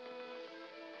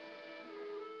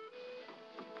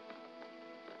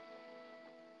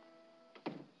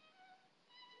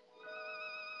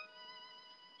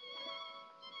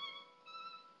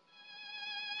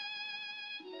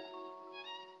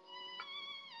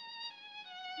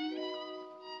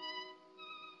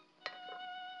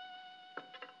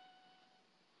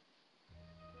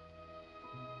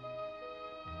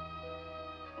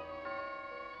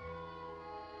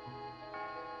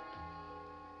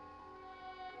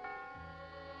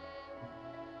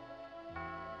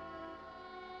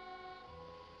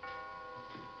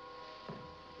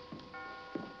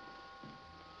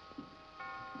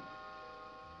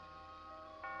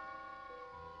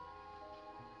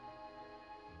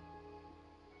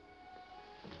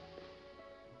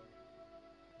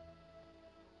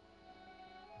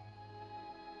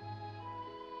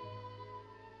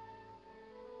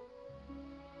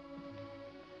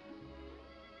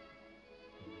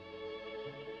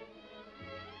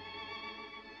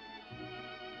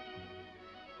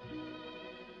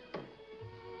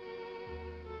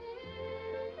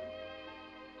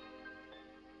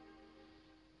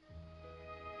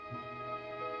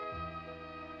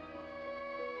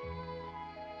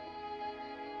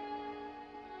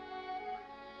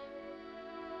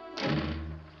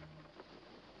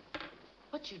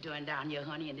 What you doing down here,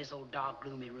 honey, in this old dark,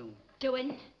 gloomy room?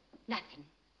 Doing nothing.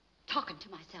 Talking to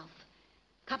myself.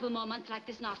 Couple more months like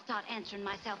this and I'll start answering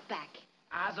myself back.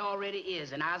 Ours already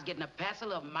is, and I was getting a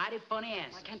passel of mighty funny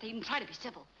answers. Why can't they even try to be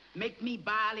civil? Make me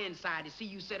bile inside to see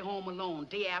you sit home alone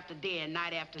day after day and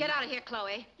night after Get night. out of here,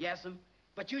 Chloe. Yes'm.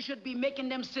 But you should be making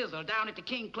them sizzle down at the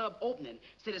King Club opening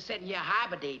instead of sitting here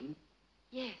hibernating.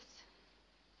 Yes.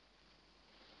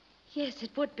 Yes, it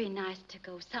would be nice to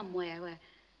go somewhere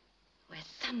where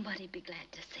somebody'd be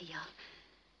glad to see you.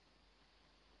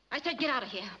 I said get out of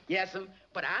here. Yes'm.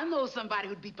 But I know somebody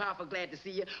who'd be powerful glad to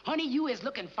see you. Honey, you is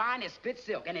looking fine as split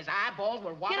silk, and his eyeballs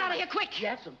were watering. Get out of here quick.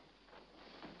 Yes'm.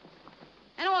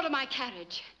 And order my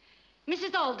carriage.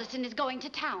 Mrs. Alderson is going to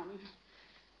town.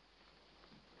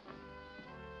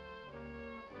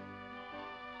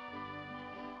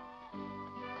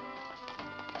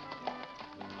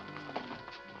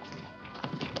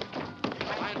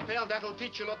 Mein pal, that'll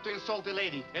teach you not to insult a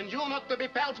lady. And you not to be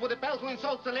pals with a pal who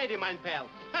insults a lady, mein pal.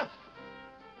 Huh.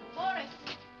 Boris.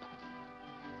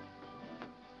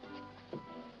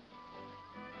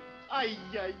 Ay,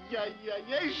 ay, ay,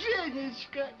 ay, ay,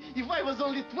 Zhenechka. If I was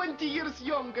only 20 years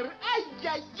younger. Ay,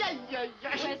 ay, ay, ay,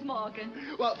 ay. Where's Morgan?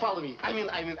 Well, follow me. I mean,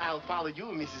 I'll follow you,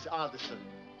 Mrs. Alderson.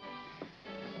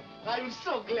 I'm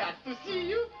so glad to see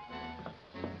you.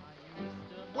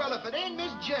 Well, if it ain't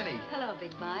Miss Jenny. Hello,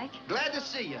 Big Mike. Glad to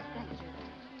see you.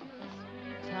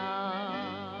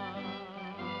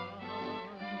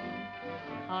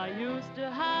 I used to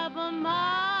have a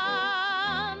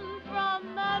man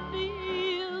from that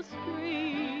Beale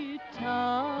Street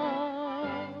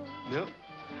town. No?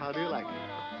 How do you like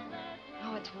it?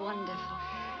 Oh, it's wonderful.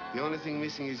 The only thing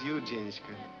missing is you,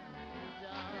 Zhenechka.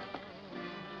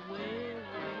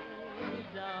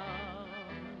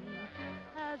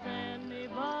 Has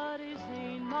anybody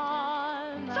seen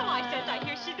my man? So I says, I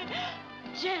hear she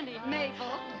said, Jenny.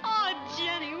 Mabel. Oh,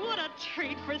 Jenny, what a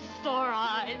treat for sore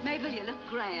eyes. Mabel, you look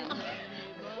grand.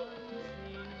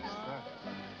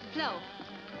 Flo.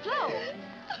 Flo.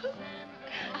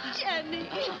 Jenny.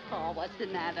 Oh, what's the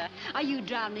matter? Are you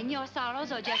drowning your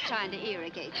sorrows or just trying to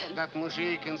irrigate them? That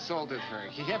mujik insulted her.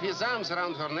 He had his arms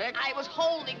around her neck. I was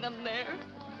holding them there.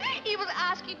 He was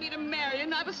asking me to marry him,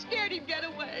 and I was scared he'd get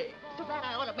away. So that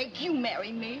I ought to make you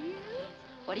marry me.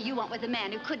 What do you want with a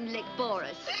man who couldn't lick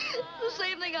Boris? The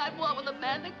same thing I'd want with a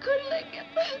man that could lick him.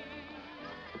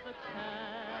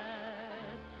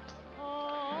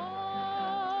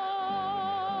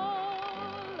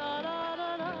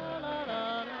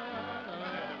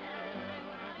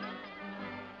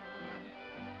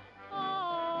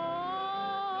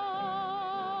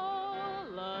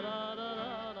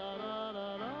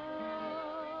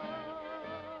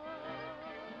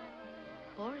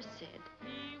 Boris said,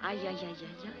 ay, ay, ay,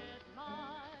 ay,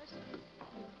 ay.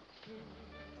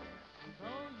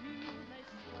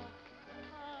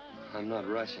 I'm not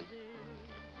Russian,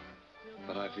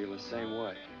 but I feel the same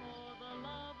way.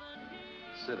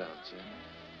 Sit down, Jim.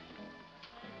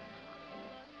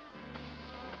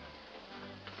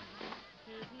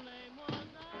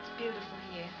 It's beautiful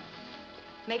here.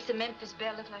 Makes the Memphis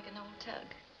Belle look like an old tug.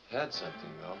 Had something,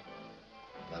 though.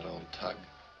 That old tug.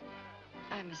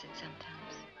 I miss it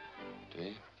sometimes. Do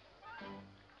you?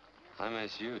 I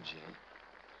miss you, Jim.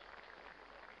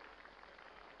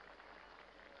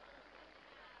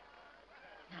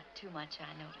 Not too much,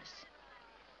 I notice.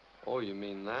 Oh, you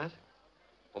mean that?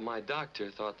 Well, my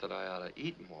doctor thought that I ought to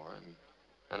eat more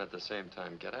and at the same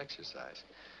time get exercise.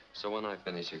 So when I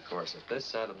finish a course at this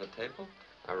side of the table,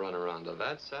 I run around to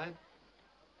that side.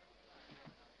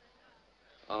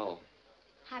 Oh,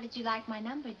 How did you like my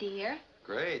number, dear?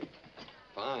 great.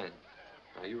 Fine.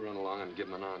 Now you run along and give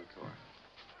him an encore.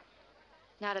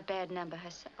 Not a bad number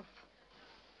herself.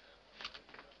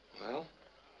 Well,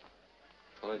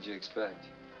 what did you expect?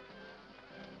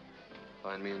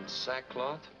 Find me in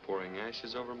sackcloth, pouring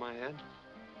ashes over my head?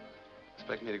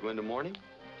 Expect me to go into mourning?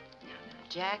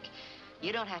 Jack,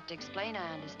 you don't have to explain,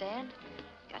 I understand.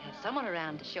 Gotta have someone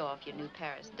around to show off your new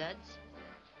Paris duds.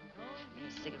 Give me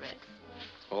a cigarette.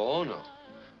 Oh, no.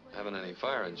 Haven't any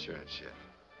fire insurance yet.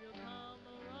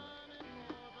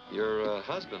 Your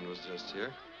husband was just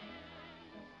here.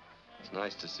 It's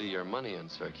nice to see your money in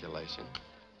circulation,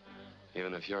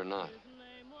 even if you're not.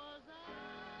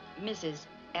 Mrs.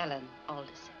 Ellen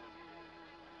Alderson.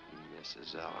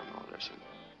 Mrs. Ellen Alderson.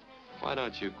 Why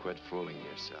don't you quit fooling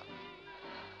yourself?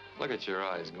 Look at your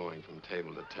eyes going from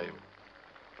table to table.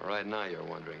 Right now you're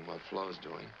wondering what Flo's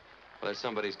doing. Whether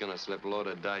somebody's gonna slip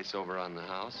loaded dice over on the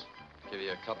house. Give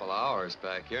you a couple hours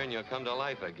back here and you'll come to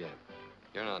life again.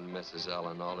 You're not Mrs.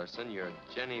 Ellen Alderson. You're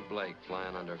Jenny Blake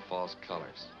flying under false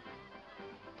colors.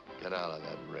 Get out of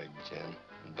that rig, Jen.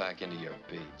 and back into your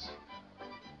beads.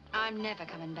 I'm never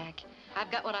coming back.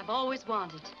 I've got what I've always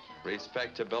wanted.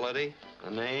 Respectability,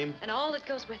 a name. And all that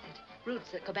goes with it.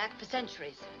 Roots that go back for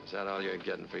centuries. Is that all you're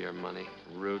getting for your money?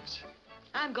 Roots?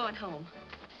 I'm going home.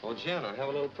 Oh, Jen, I have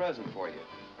a little present for you.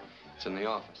 It's in the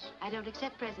office. I don't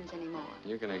accept presents anymore.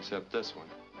 You can accept this one.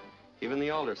 Even the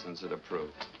Aldersons would approve.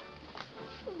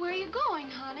 Where are you going,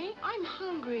 honey? I'm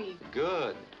hungry.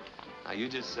 Good. Now, you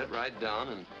just sit right down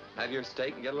and have your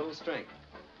steak and get a little strength.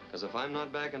 Because if I'm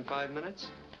not back in 5 minutes,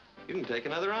 you can take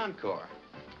another encore.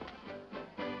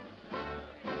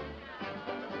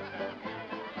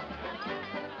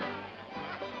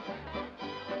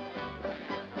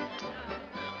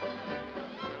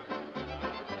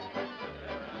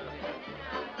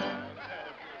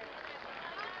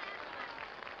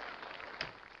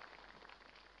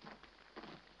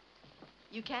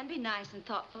 You can be nice and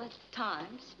thoughtful at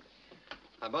times.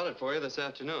 I bought it for you this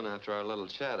afternoon after our little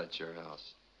chat at your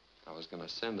house. I was going to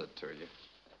send it to you.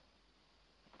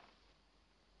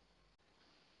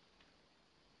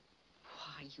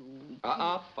 Why,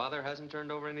 you... Father hasn't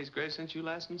turned over in his grave since you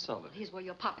last insulted him. Here's where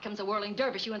your pop becomes a whirling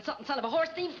dervish, you insulting son of a horse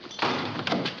thief.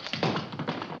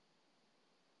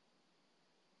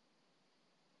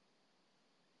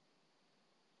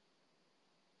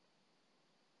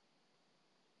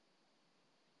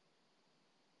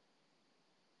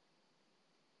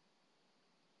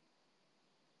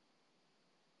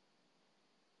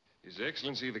 His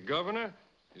Excellency the Governor,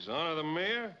 His Honor the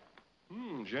Mayor.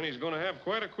 Jenny's going to have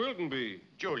quite a quilting bee.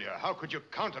 Julia, how could you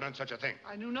countenance such a thing?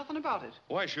 I knew nothing about it.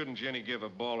 Why shouldn't Jenny give a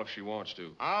ball if she wants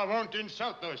to? I won't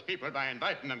insult those people by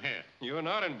inviting them here. You're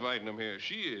not inviting them here.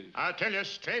 She is. I'll tell you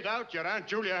straight out, your Aunt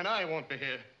Julia and I won't be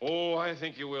here. Oh, I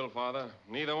think you will, Father.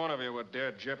 Neither one of you would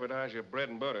dare jeopardize your bread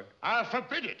and butter. I'll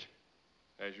forbid it.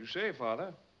 As you say,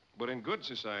 Father. But in good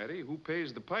society, who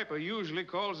pays the piper usually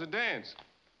calls the dance.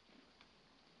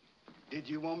 Did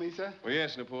you want me, sir? Well,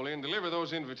 yes, Napoleon. Deliver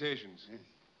those invitations. Yes.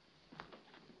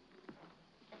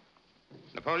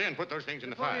 Napoleon, put those things in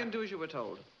the fire. Napoleon, do as you were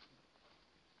told.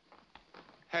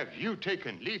 Have you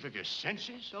taken leave of your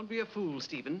senses? Don't be a fool,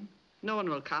 Stephen. No one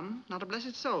will come, not a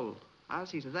blessed soul. I'll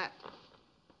see to that.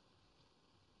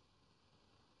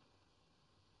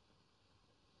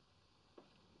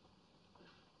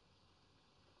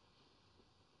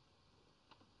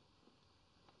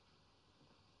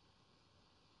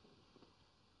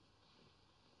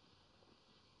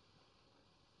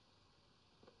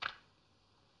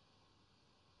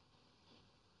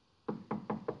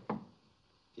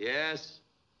 Yes?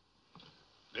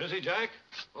 Busy, Jack?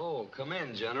 Oh, come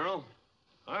in, General.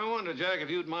 I wonder, Jack, if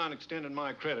you'd mind extending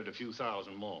my credit a few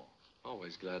thousand more.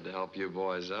 Always glad to help you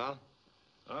boys, Al.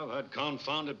 I've had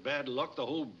confounded bad luck the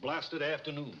whole blasted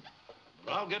afternoon.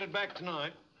 But I'll get it back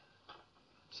tonight.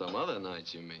 Some other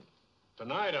nights, you mean?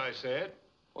 Tonight, I said.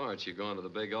 Why, aren't you going to the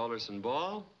big Alderson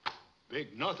ball?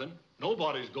 Big nothing.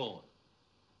 Nobody's going.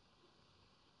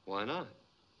 Why not?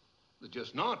 They're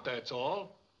just not, that's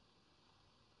all.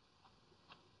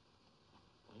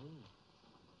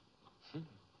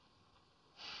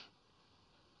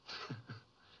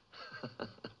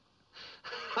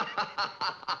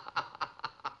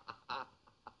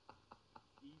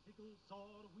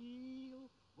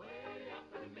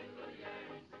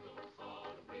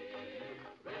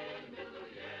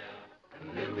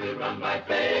 We'll run by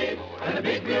faith, and the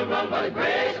big wheel run by the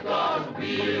grace of God's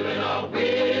wheel in our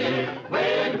wheel,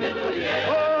 way in the middle of the air.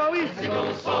 Oh, easy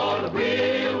goes on the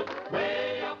wheel,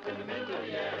 way up in the middle of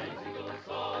the air. Easy goes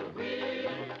on the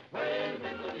wheel, way in the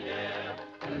middle of the air.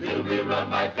 And the little wheel run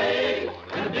by faith,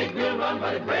 and the big wheel run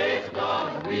by the grace of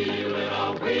God's wheel in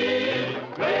our wheel,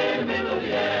 way in the middle of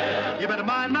the air. You better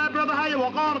mind, my brother, how you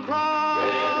walk on across. Way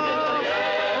in the middle of the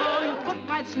air. Oh, your foot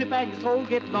might slip and your toe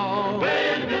get long.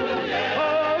 Way in the middle of the air.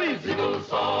 Easy goes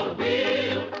on the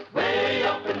wheel, way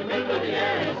up in the middle of the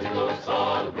air. Easy goes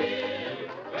on the wheel,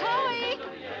 way in the middle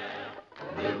of the air.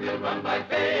 The little wheel run by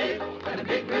faith, and the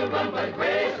big wheel run by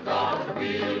grace. God's the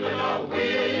wheel in our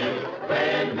wheel,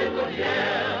 way in the middle of the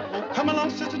air. Oh, come along,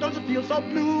 sister, don't you feel so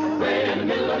blue? Way in the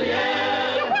middle of the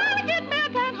air. You wanna get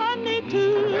milk and honey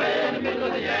too? Way in the middle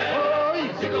of the air.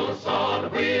 Oh, easy goes on the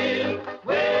wheel,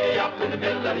 way up in the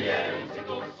middle of the air. Easy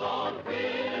goes on the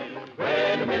wheel,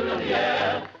 way in the middle of the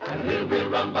air. And the little wheel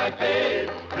run by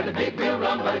faith, and the big wheel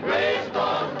run by grace.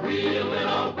 God's wheel in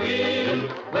our wheel,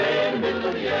 way in the middle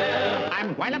of the air.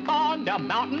 I'm well up on the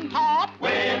mountain top,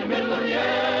 way in the middle of the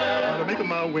air. I'm making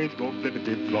my wings go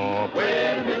flippity-flop,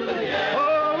 way in the middle of the air.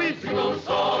 Oh, easy goes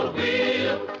on the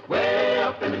wheel, way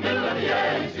up in the middle of the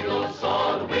air. Easy goes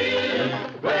on the wheel,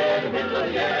 way in the middle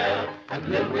of the air. And the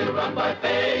little wheel run by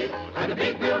faith, and the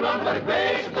big wheel run by the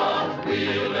grace. God's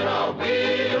wheel in our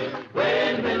wheel.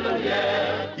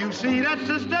 You see that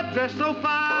sister dressed so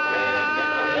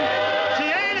fine. She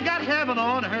ain't got heaven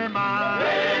on her mind.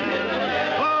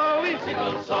 Oh, easy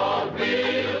goes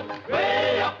Saltwheel,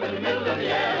 way up in the middle of the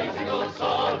air. Easy goes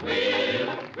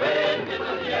Saltwheel, way in the middle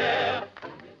of the air.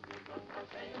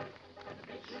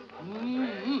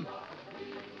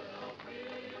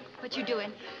 What you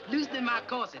doing? Loosening my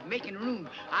corset, making room.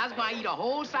 I was going to eat a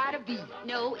whole side of beef.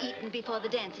 No eating before the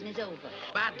dancing is over.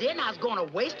 By then, I was going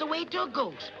to waste away to a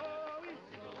ghost.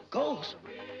 Ghost?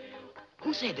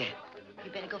 Who said that?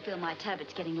 You better go fill my tub.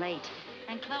 It's getting late.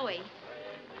 And Chloe,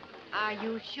 are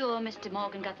you sure Mr.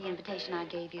 Morgan got the invitation I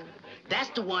gave you? That's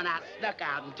the one I snuck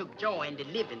out and took joy in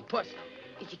delivering personally.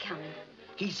 Is he coming?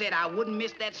 He said I wouldn't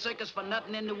miss that circus for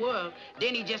nothing in the world.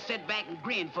 Then he just sat back and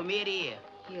grinned from ear to ear.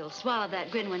 He'll swallow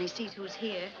that grin when he sees who's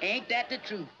here. Ain't that the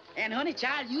truth? And, honey,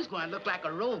 child, you's going to look like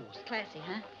a rose. Classy,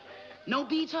 huh? No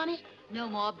beads, honey? No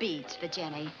more beads for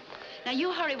Jenny. Now,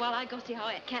 you hurry while I go see how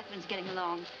Aunt Catherine's getting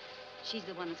along. She's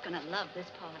the one that's going to love this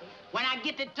party. When I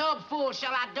get the tub full,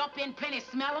 shall I dump in plenty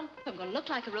smell 'em? I'm going to look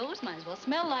like a rose. Might as well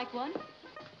smell like one.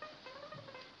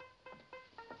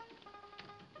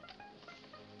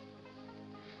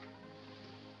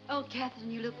 Oh, Catherine,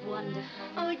 you look wonderful.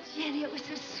 Oh, Jenny, it was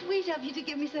so sweet of you to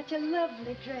give me such a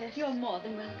lovely dress. You're more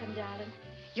than welcome, darling.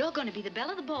 You're going to be the belle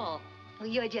of the ball. Well,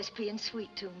 you're just being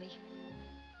sweet to me.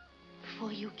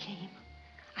 Before you came,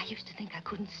 I used to think I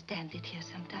couldn't stand it here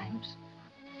sometimes.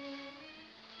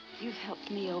 You've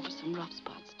helped me over some rough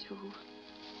spots, too.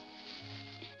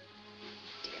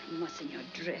 Dear, muss in your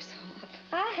dress.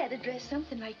 I had a dress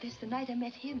something like this the night I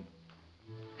met him.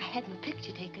 I had my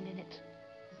picture taken in it.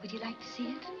 Would you like to see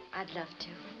it? I'd love to.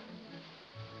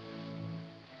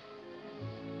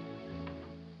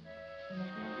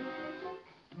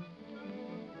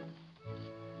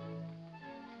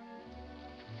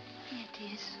 Here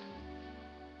it is.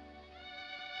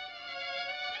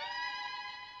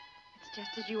 It's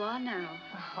just as you are now.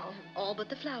 Oh. All but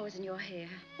the flowers in your hair.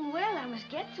 Well, I must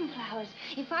get some flowers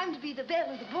if I'm to be the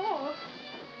belle of the ball.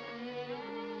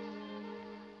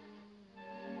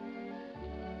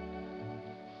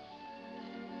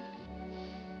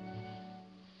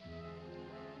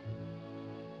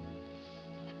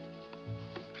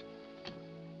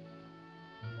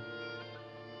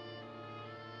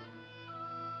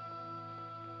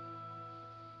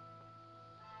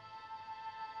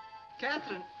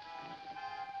 Catherine.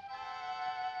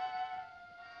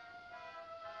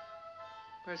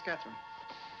 Where's Catherine?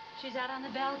 She's out on the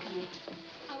balcony.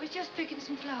 I was just picking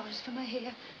some flowers for my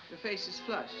hair. Your face is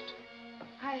flushed.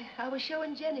 I was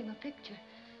showing Jenny my picture.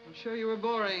 I'm sure you were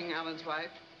boring Alan's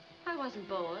wife. I wasn't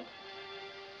bored.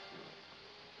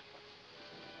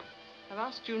 I've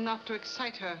asked you not to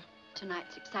excite her.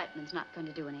 Tonight's excitement's not going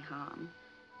to do any harm.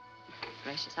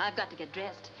 Gracious, I've got to get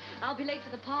dressed. I'll be late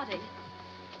for the party.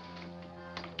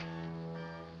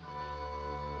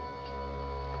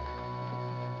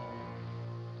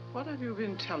 What have you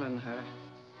been telling her?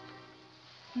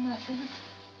 Nothing.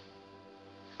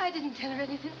 I didn't tell her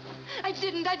anything. I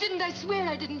didn't. I swear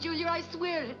I didn't, Julia. I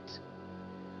swear it.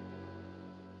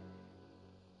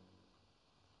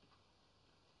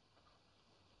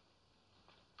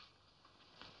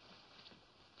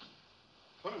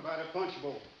 Put them by the punch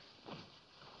bowl.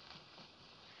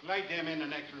 Light them in the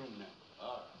next room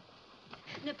now.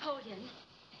 Napoleon,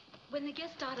 when the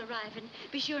guests start arriving,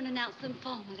 be sure and announce them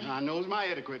formally. I knows my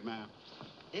etiquette, ma'am.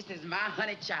 This is my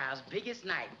honey child's biggest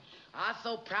night. I was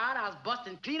so proud I was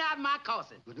busting clean out my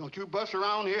corset. But don't you bust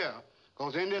around here,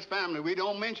 because in this family, we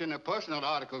don't mention the personal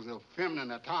articles of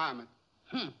feminine attire.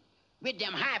 With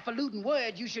them highfalutin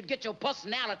words, you should get your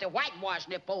personality whitewashed,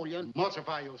 Napoleon.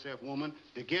 Multiply yourself, woman.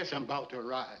 The guests are about to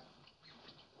arrive.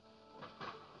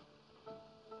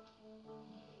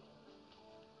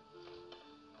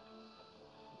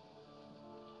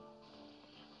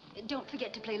 Don't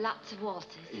forget to play lots of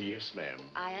waltzes. Yes, ma'am.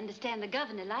 I understand the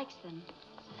governor likes them.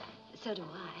 So do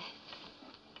I.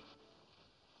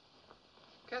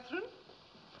 Catherine,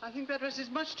 I think that dress is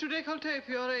much too décolleté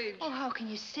for your age. Oh, how can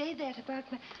you say that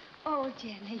about my... Oh,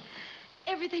 Jenny,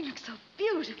 everything looks so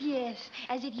beautiful. Yes,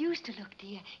 as it used to look,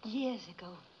 dear, years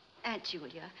ago. Aunt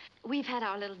Julia, we've had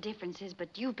our little differences,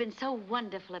 but you've been so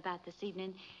wonderful about this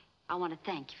evening. I want to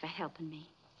thank you for helping me.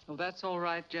 Oh, that's all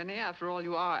right, Jenny. After all,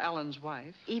 you are Alan's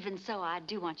wife. Even so, I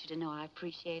do want you to know I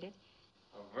appreciate it.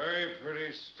 A very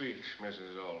pretty speech,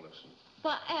 Mrs. Alderson.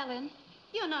 But, Alan,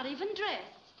 you're not even dressed.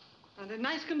 And in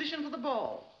nice condition for the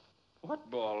ball. What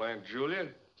ball, Aunt Julia?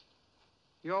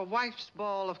 Your wife's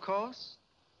ball, of course.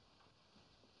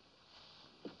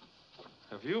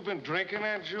 Have you been drinking,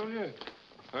 Aunt Julia?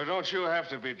 Or don't you have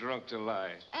to be drunk to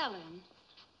lie? Alan.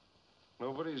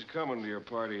 Nobody's coming to your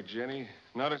party, Jenny.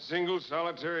 Not a single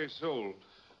solitary soul.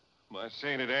 My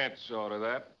sainted aunt saw to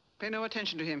that. Pay no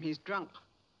attention to him. He's drunk.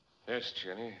 Yes,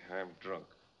 Jenny, I'm drunk.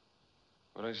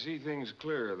 But I see things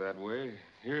clearer that way,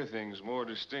 hear things more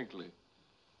distinctly.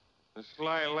 The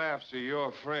sly laughs of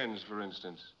your friends, for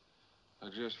instance. I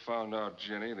just found out,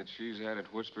 Jenny, that she's had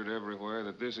it whispered everywhere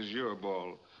that this is your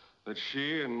ball. That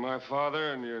she and my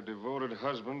father and your devoted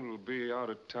husband will be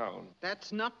out of town.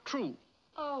 That's not true.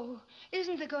 Oh,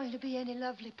 isn't there going to be any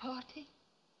lovely party?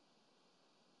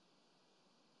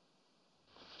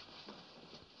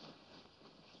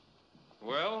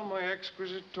 Well, my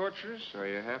exquisite torturers, are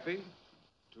you happy?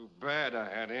 Too bad I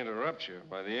had to interrupt you.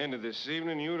 By the end of this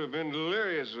evening, you'd have been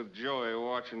delirious with joy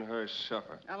watching her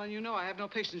suffer. Alan, you know I have no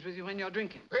patience with you when you're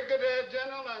drinking. Brigadier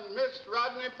General and Miss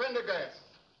Rodney Prendergast.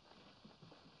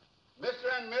 Mr.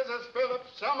 and Mrs. Philip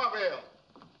Somerville.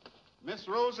 Miss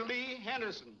Rosalie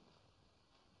Henderson.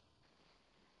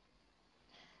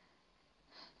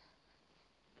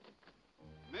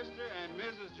 Mr. and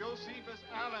Mrs. Josephus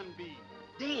Allenby.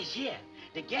 They's here.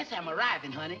 The guests are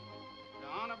arriving, honey. The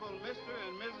Honorable Mr.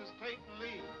 and Mrs. Clayton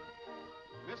Lee.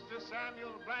 Mr.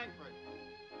 Samuel Blankford.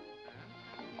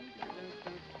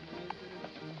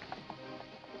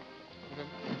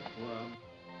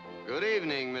 Good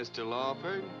evening, Mr.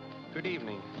 Lawford. Good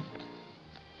evening.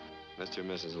 Mr. and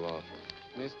Mrs. Lawford.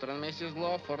 Mr. and Mrs.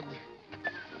 Lawford.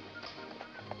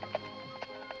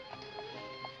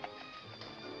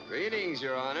 Greetings,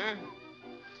 Your Honor.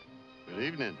 Good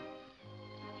evening.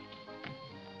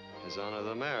 His Honor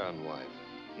the Mayor and wife.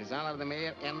 His Honor the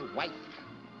Mayor and wife.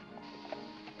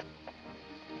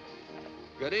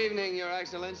 Good evening, Your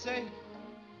Excellency.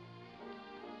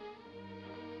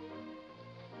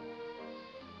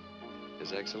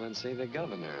 His Excellency the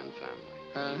Governor and family.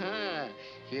 Uh-huh.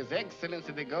 His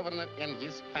Excellency the Governor and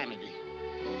his family.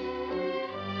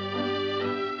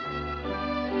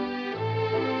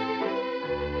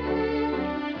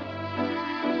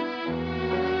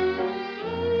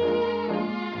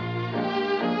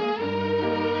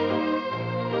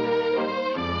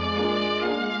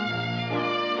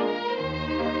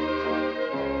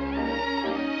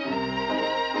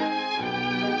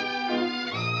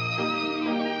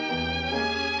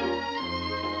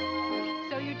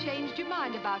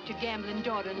 About your gambling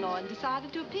daughter-in-law and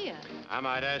decided to appear. I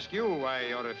might ask you why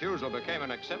your refusal became an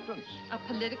acceptance. A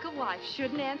political wife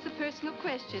shouldn't answer personal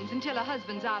questions until her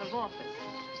husband's out of office.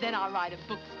 Then I'll write a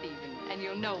book, Stephen, and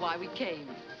you'll know why we came.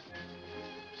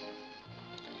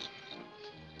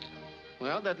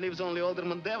 Well, that leaves only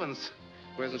Alderman Devens,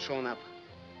 who hasn't shown up.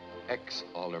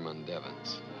 Ex-Alderman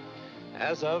Devens.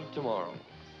 As of tomorrow.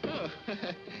 Oh.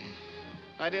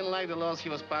 I didn't like the laws he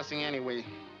was passing anyway.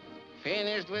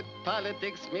 Finished with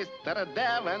politics, Mr.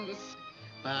 Devens.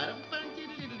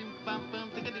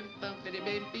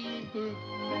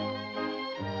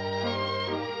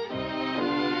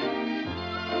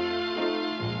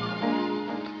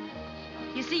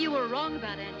 You see, you were wrong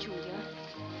about Aunt Julia.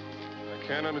 I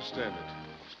can't understand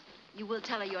it. You will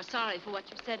tell her you're sorry for what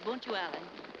you said, won't you, Alan?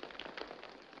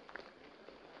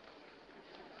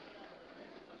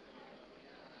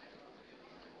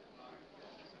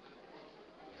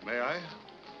 May I?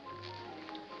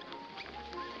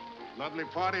 Lovely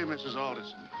party, Mrs.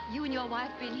 Alderson. You and your wife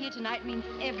being here tonight means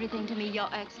everything to me, Your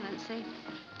Excellency.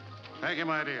 Thank you,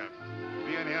 my dear.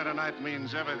 Being here tonight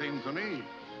means everything to me.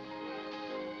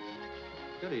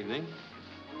 Good evening.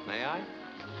 May I?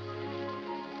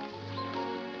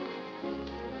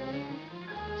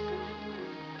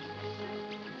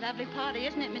 Lovely party,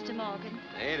 isn't it, Mr. Morgan?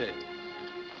 Ain't it?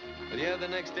 Will you have the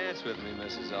next dance with me,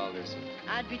 Mrs. Alderson?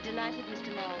 I'd be delighted,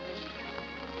 Mr. Morgan.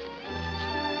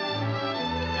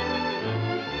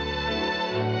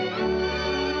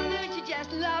 Don't you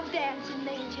just love dancing,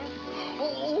 Major?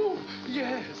 Oh,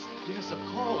 yes. Yes, of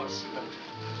course.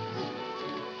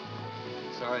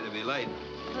 Sorry to be late.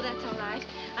 Oh, that's all right.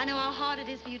 I know how hard it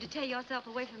is for you to tear yourself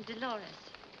away from Dolores.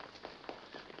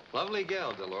 Lovely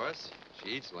gal, Dolores.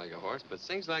 She eats like a horse, but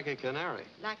sings like a canary.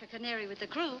 Like a canary with the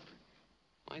croup.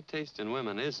 My taste in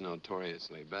women is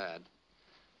notoriously bad.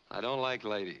 I don't like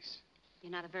ladies.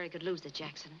 You're not a very good loser,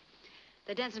 Jackson.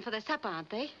 They're dancing for their supper, aren't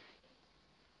they?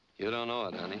 You don't know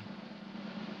it, honey.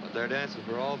 But they're dancing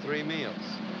for all 3 meals.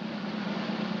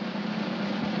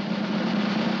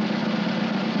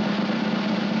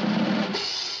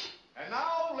 And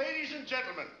now, ladies and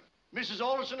gentlemen, Mrs.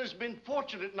 Alderson has been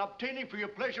fortunate in obtaining for your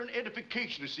pleasure and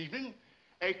edification this evening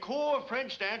a corps of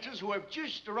French dancers who have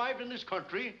just arrived in this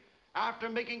country after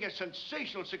making a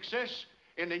sensational success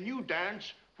in a new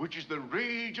dance which is the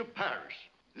rage of Paris.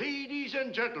 Ladies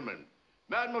and gentlemen,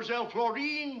 Mademoiselle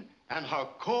Florine and her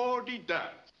corps de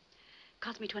dance.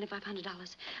 Cost me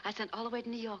 $2,500. I sent all the way to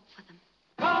New York for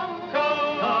them.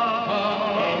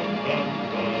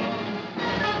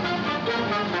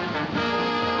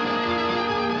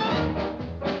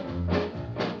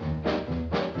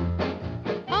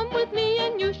 Come with me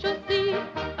and you shall see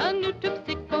a new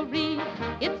terpsichore.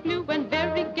 It's new and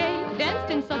very gay,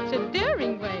 danced in such a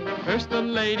daring way. First the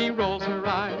lady rolls her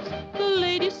eyes. The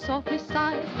lady softly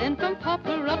sighs, then from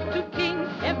pauper up to king,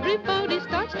 everybody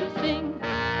starts to sing.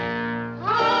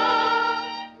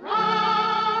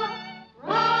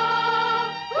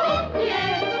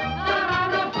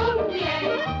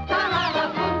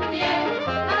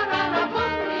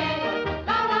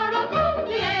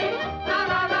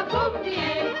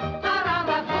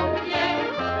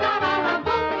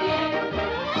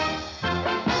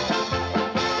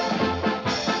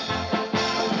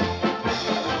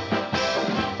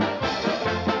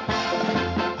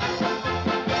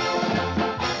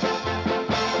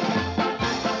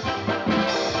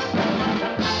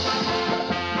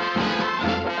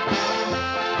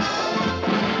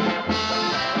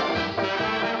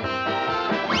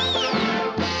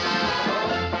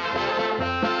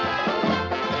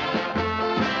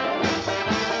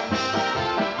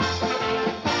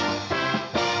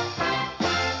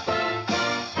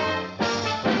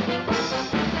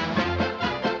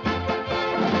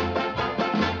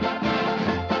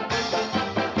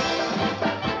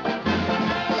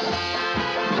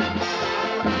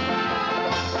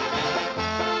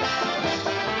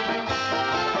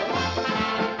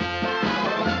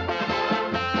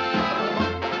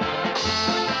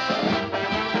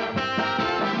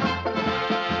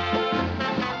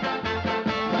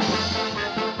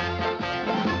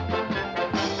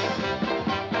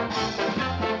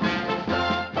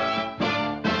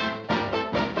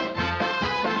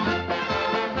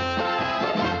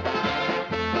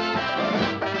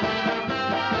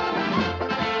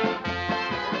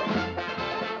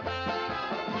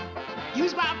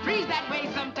 You's about freeze that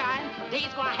way sometime.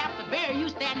 They's gonna have to bury you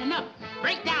standing up.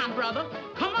 Break down, brother.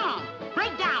 Come on.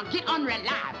 Break down. Get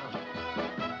unreliable.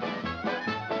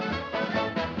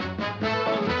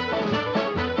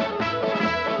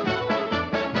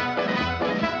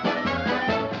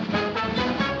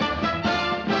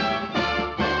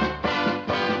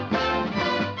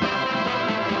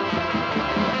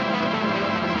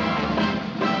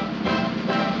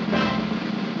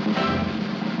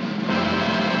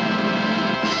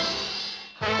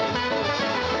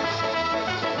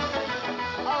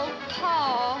 Oh,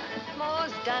 Paul.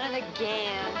 Paul's done it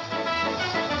again.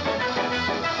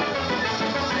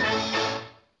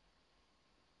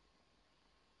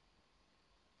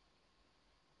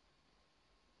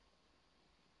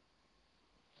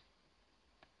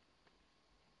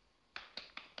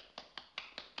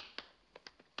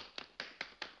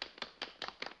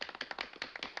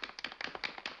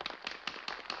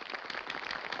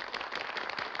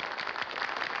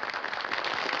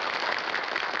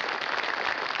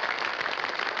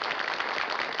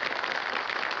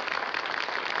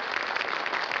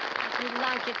 They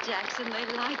like it, Jackson. They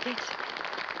like it.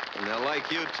 And they'll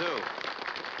like you, too.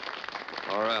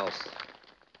 Or else.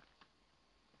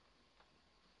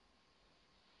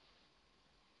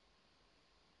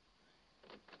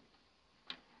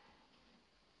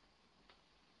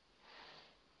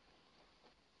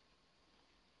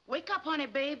 Wake up, honey,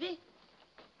 baby.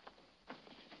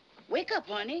 Wake up,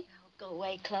 honey. Go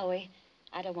away, Chloe.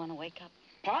 I don't want to wake up.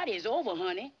 Party's over,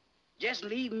 honey. Just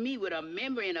leave me with a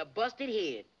memory and a busted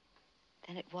head.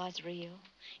 Then it was real.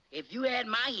 If you had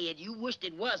my head, you wished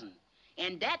it wasn't.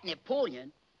 And that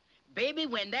Napoleon, baby,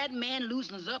 when that man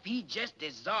loosens up, he just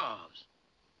dissolves.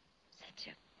 Such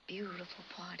a beautiful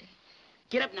party.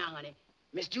 Get up now, honey.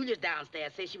 Miss Julia's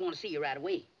downstairs. Says she wants to see you right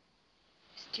away.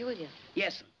 Miss Julia,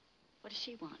 Yes, sir. what does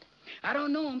she want? I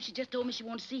don't know him. She just told me she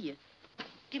wants to see you.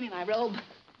 Give me my robe.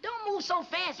 Don't move so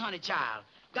fast, honey child.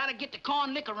 Gotta get the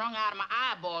corn liquor wrung out of my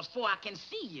eyeballs before I can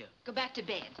see you. Go back to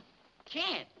bed.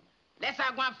 Can't. Unless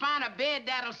I go and find a bed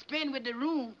that'll spin with the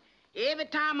room. Every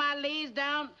time I lays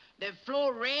down, the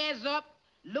floor rears up,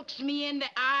 looks me in the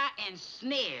eye, and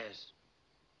snares.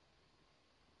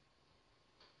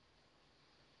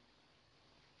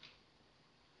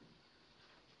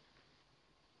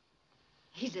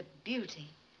 He's a beauty.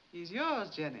 He's yours,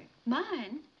 Jenny.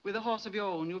 Mine? With a horse of your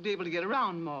own, you'll be able to get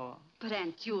around more. But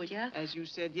Aunt Julia... As you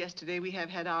said yesterday, we have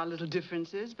had our little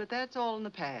differences, but that's all in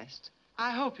the past.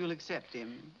 I hope you'll accept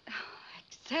him.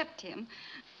 Accept him?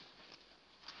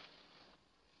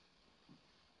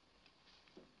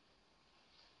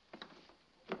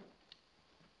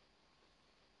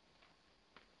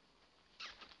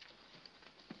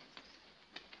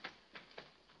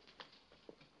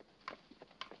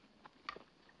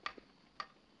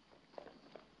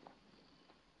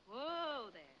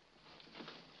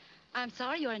 I'm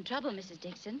sorry you're in trouble, Mrs.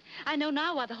 Dixon. I know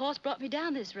now why the horse brought me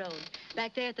down this road.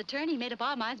 Back there at the turn, he made up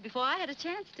our minds before I had a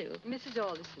chance to. Mrs.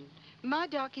 Alderson, my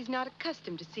darky's not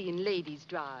accustomed to seeing ladies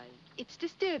drive. It's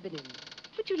disturbing him.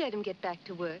 Would you let him get back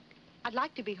to work? I'd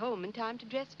like to be home in time to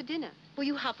dress for dinner. Well,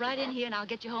 you hop right in here and I'll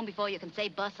get you home before you can say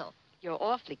bustle. You're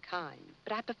awfully kind,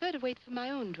 but I prefer to wait for my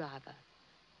own driver.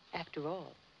 After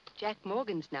all, Jack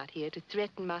Morgan's not here to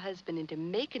threaten my husband into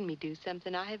making me do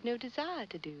something I have no desire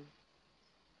to do.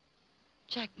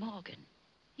 Jack Morgan?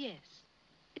 Yes.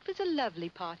 It was a lovely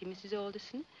party, Mrs.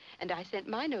 Alderson, and I sent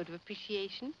my note of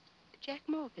appreciation to Jack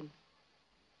Morgan.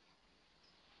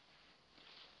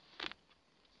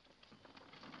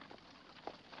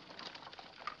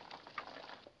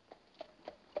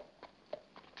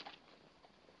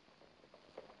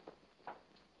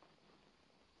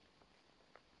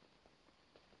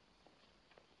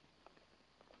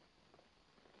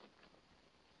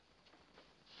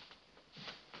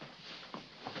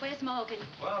 Where's Morgan?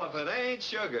 Well, if it ain't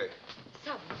sugar.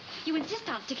 So, you insist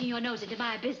on sticking your nose into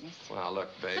my business. Well, look,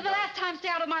 babe. For the last time, stay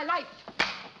out of my life.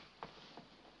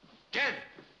 Jen!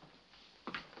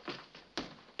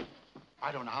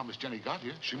 I don't know how Miss Jenny got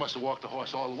here. She must have walked the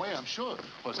horse all the way, I'm sure.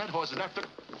 Well, that horse is after...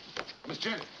 Miss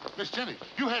Jenny,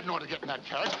 you hadn't ought to get in that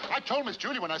carriage. I told Miss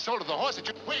Judy when I sold her the horse that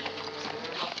you... Wait!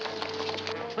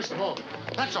 Mr. Morgan,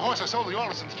 that's the horse I sold the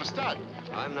Aldersons for stud.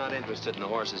 I'm not interested in the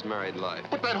horse's married life.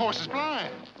 But that horse is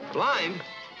blind. Blind?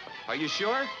 Are you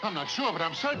sure? I'm not sure, but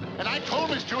I'm certain. And I told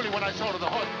Miss Julie when I sold her the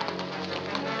horse.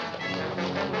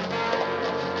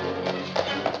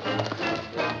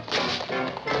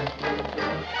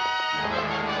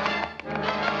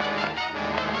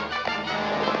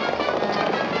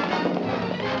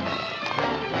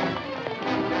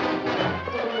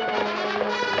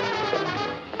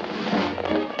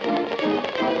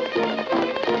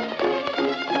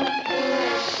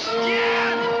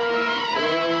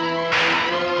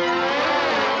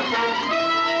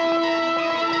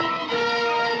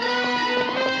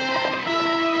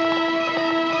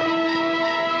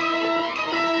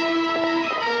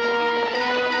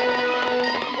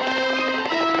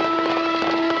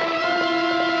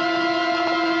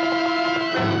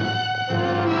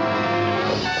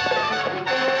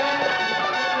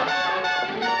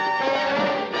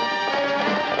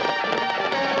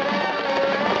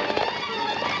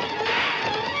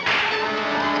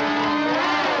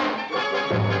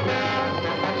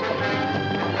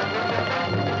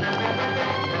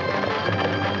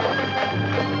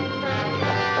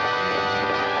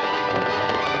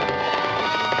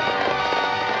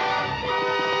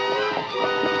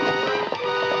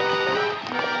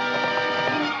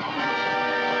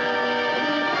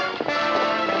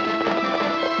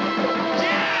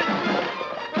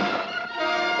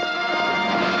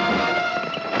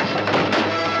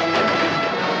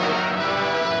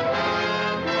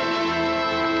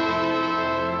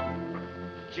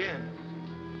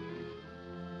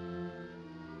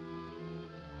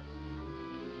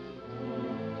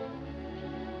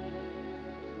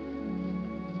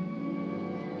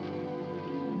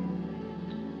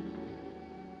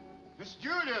 Miss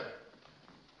Julia!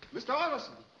 Mr.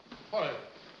 Alderson! Why,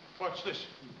 what's this?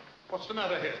 What's the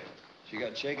matter here? She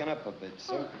got shaken up a bit,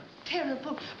 sir.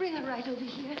 Terrible. Bring her right over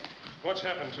here. What's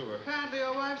happened to her? Apparently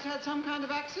your wife's had some kind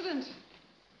of accident.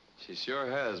 She sure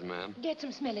has, ma'am. Get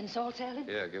some smelling salts, Alan.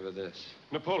 Yeah, give her this.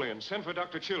 Napoleon, send for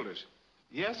Dr. Childers.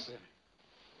 Yes, sir.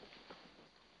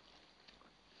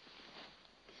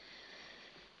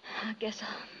 I guess I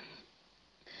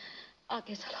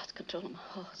lost control of my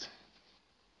horse.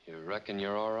 You reckon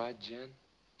you're all right, Jen?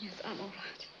 Yes, I'm all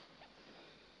right.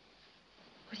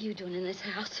 What are you doing in this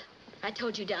house? I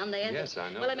told you down there. Yes,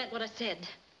 I know. Well, I meant what I said.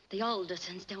 The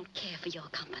Aldersons don't care for your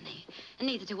company, and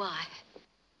neither do I.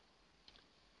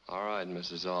 All right,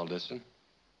 Mrs. Alderson.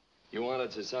 You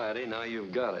wanted society, now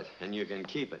you've got it, and you can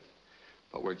keep it.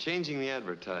 But we're changing the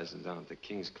advertising down at the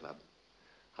King's Club.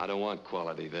 I don't want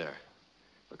quality there,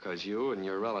 because you and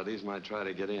your relatives might try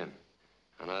to get in.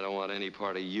 And I don't want any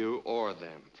part of you or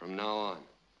them from now on.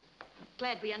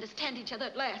 Glad we understand each other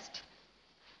at last.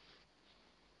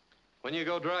 When you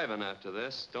go driving after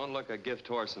this, don't look a gift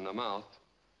horse in the mouth.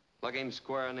 Look him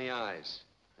square in the eyes,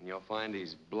 and you'll find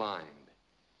he's blind.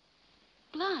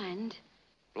 Blind?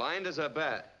 Blind as a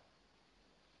bat.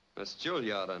 Miss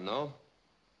Julia ought to know.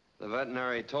 The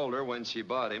veterinary told her when she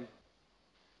bought him.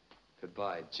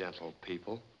 Goodbye, gentle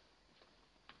people.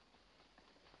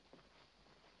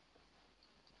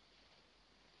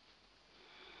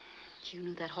 You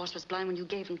knew that horse was blind when you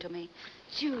gave him to me.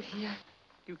 Julia.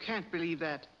 You can't believe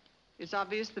that. It's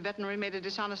obvious the veterinary made a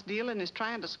dishonest deal and is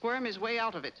trying to squirm his way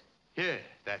out of it. Yeah,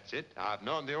 that's it. I've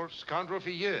known the old scoundrel for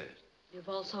years. You've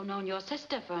also known your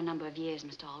sister for a number of years,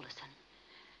 Mr. Alderson.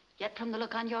 Yet from the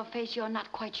look on your face, you're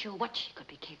not quite sure what she could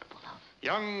be capable of.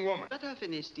 Young woman. Let her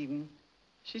finish, Stephen.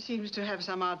 She seems to have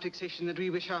some odd fixation that we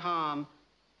wish her harm.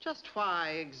 Just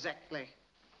why, exactly?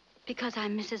 Because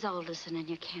I'm Mrs. Alderson and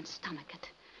you can't stomach it.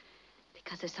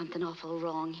 Because there's something awful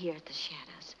wrong here at the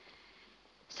Shadows.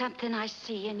 Something I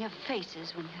see in your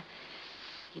faces when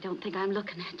you don't think I'm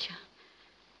looking at you.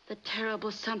 The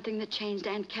terrible something that changed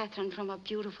Aunt Catherine from a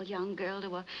beautiful young girl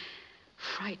to a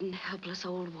frightened, helpless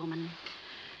old woman.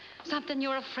 Something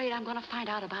you're afraid I'm going to find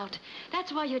out about.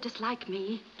 That's why you dislike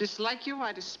me. Dislike you?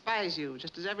 I despise you,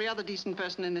 just as every other decent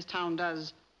person in this town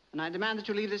does. And I demand that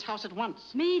you leave this house at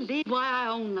once. Me leave? Why, I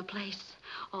own the place.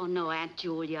 Oh, no, Aunt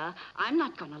Julia. I'm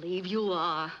not going to leave. You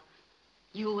are.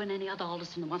 You and any other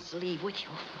Alderson who wants to leave with you.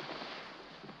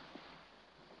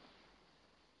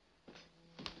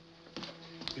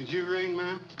 Did you ring,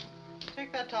 ma'am?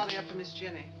 Take that toddy up to Miss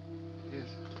Jenny. Yes.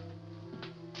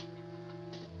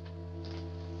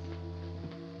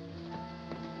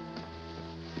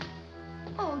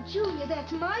 Oh, Julia,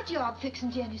 that's my job,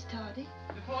 fixing Jenny's toddy.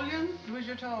 Napoleon, do as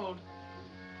you're told.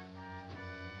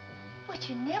 But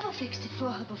you never fixed it for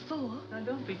her before. Now,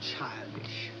 don't be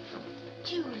childish.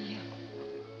 Julia,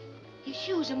 your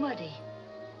shoes are muddy.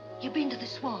 You've been to the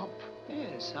swamp.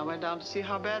 Yes, I went down to see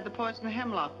how bad the poison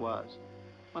hemlock was.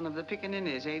 One of the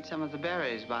pickaninnies ate some of the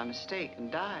berries by mistake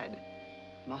and died.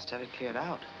 Must have it cleared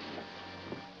out.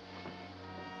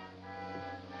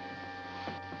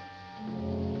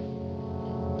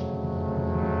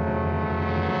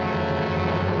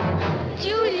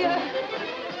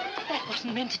 That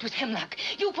wasn't mint, it was hemlock.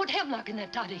 You put hemlock in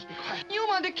that toddy. You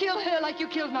want to kill her like you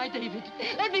killed my David.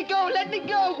 Let me go, let me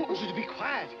go. You to be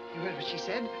quiet. You heard what she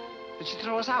said? That she'd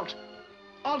throw us out.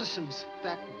 Alderson's,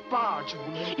 that barge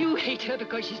woman. You hate her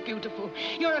because she's beautiful.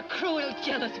 You're a cruel,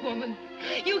 jealous woman.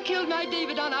 You killed my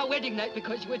David on our wedding night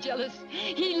because you were jealous.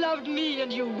 He loved me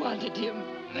and you wanted him.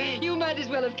 You might as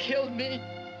well have killed me.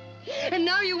 And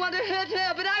now you want to hurt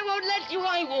her, but I won't let you,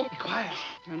 I won't. Be quiet.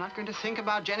 You're not going to think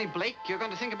about Jenny Blake. You're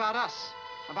going to think about us.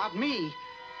 About me.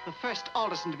 The first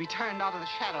Alderson to be turned out of the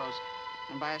Shadows.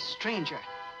 And by a stranger.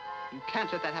 You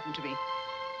can't let that happen to me.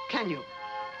 Can you?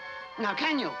 Now,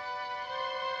 can you?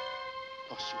 Of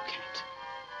course you can't.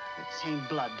 We're the same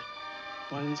blood.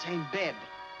 Born in the same bed.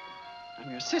 I'm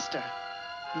your sister.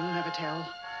 You'll never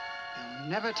tell. You'll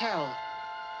never tell.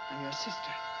 I'm your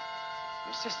sister.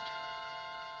 Your sister.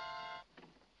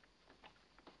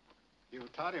 You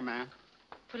toddy, ma'am.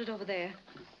 Put it over there.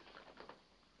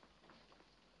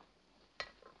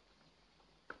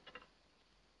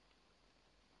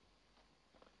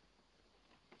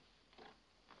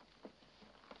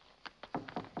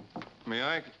 May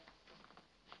I?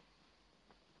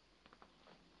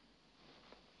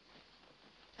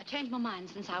 I changed my mind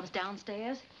since I was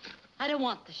downstairs. I don't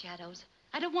want the Shadows.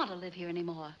 I don't want to live here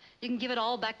anymore. You can give it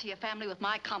all back to your family with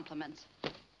my compliments.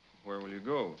 Where will you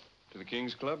go? To the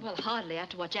King's Club? Well, hardly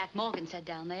after what Jack Morgan said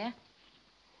down there.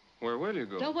 Where will you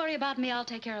go? Don't worry about me. I'll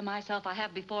take care of myself. I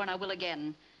have before and I will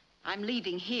again. I'm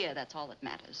leaving here. That's all that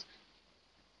matters.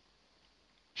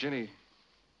 Jenny,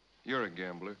 you're a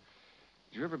gambler.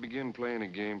 Did you ever begin playing a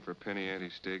game for penny ante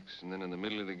stakes and then in the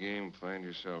middle of the game find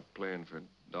yourself playing for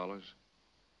dollars?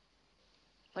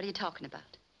 What are you talking about?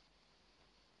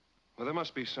 Well, there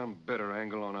must be some better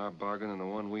angle on our bargain than the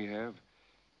one we have.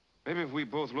 Maybe if we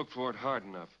both look for it hard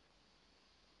enough.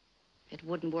 It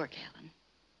wouldn't work, Helen.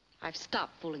 I've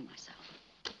stopped fooling myself.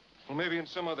 Well, maybe in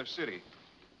some other city.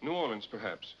 New Orleans,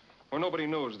 perhaps. Where nobody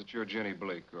knows that you're Jenny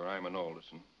Blake or I'm an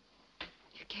Alderson.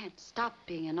 You can't stop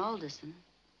being an Alderson.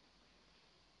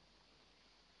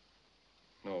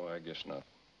 No, I guess not.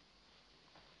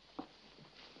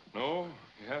 No,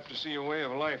 you have to see your way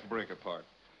of life break apart.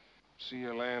 See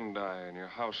your land die and your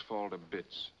house fall to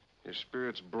bits. Your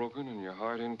spirit's broken and your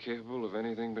heart incapable of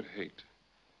anything but hate.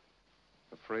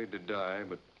 Afraid to die,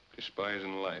 but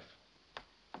despising life.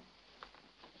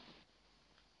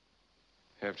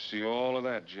 You have to see all of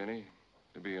that, Jenny,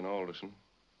 to be an Alderson.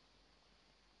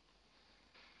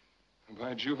 And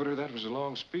by Jupiter, that was a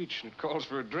long speech, and it calls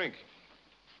for a drink.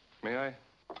 May I?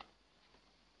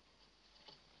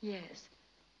 Yes,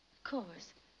 of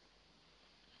course.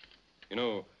 You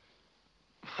know,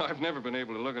 I've never been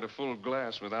able to look at a full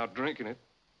glass without drinking it.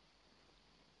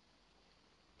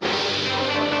 Ain't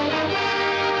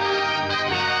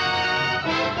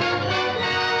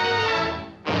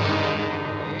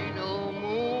no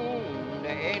moon,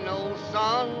 there ain't no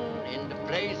sun in the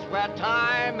place where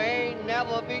time ain't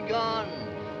never begun.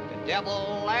 The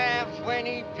devil laughs when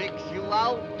he picks you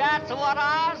out. That's what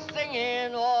I'm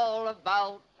singing all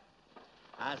about.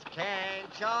 As can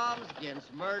charms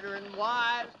against murdering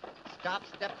wives, stops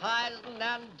the poison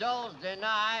and dulls the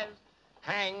knives.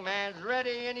 Hangman's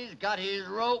ready and he's got his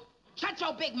rope. Shut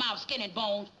your big mouth, Skin and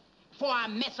Bones, before I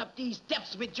mess up these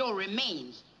steps with your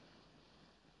remains.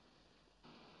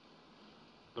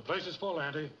 The place is full,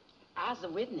 Auntie. I was a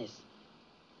witness.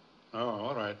 Oh,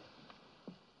 all right.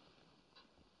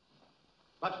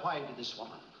 But why did this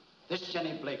woman, this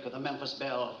Jenny Blake of the Memphis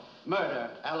Belle,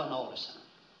 murder Alan Alderson?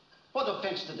 What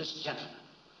offense did this gentleman,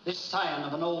 this scion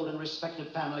of an old and respected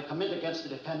family, commit against the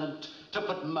defendant to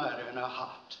put murder in her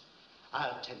heart?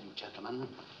 I'll tell you, gentlemen,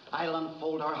 I'll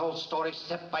unfold her whole story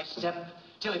step by step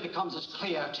till it becomes as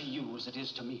clear to you as it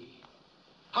is to me.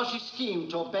 How she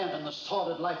schemed to abandon the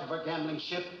sordid life of her gambling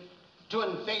ship to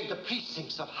invade the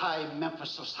precincts of high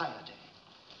Memphis society.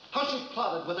 How she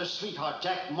plotted with her sweetheart,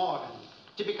 Jack Morgan,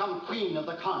 to become queen of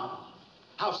the carnival.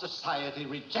 How society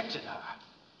rejected her.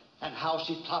 And how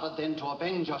she plotted then to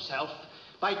avenge herself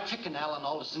by tricking Alan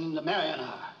Alderson into marrying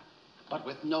her, but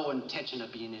with no intention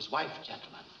of being his wife,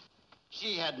 gentlemen.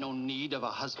 She had no need of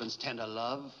a husband's tender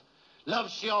love.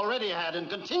 Love she already had and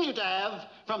continued to have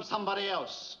from somebody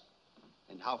else.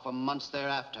 And how for months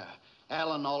thereafter,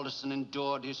 Alan Alderson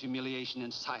endured his humiliation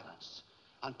in silence.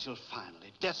 Until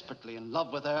finally, desperately in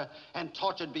love with her and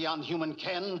tortured beyond human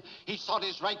ken, he sought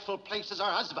his rightful place as her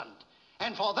husband.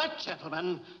 And for that,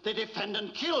 gentlemen, the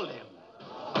defendant killed him.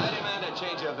 I demand a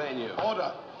change of venue.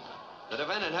 Order. The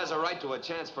defendant has a right to a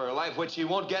chance for her life, which she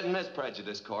won't get in this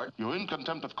prejudice court. You're in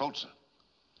contempt of court, sir.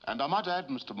 And I might add,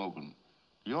 Mr. Morgan,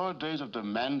 your days of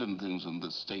demanding things in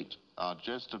this state are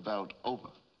just about over.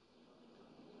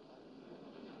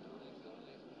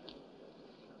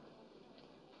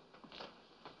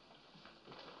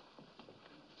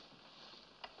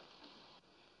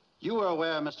 You are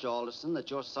aware, Mr. Alderson,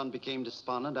 that your son became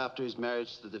despondent after his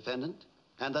marriage to the defendant,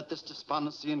 and that this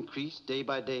despondency increased day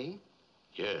by day?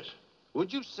 Yes.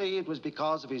 Would you say it was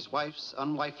because of his wife's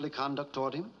unwifely conduct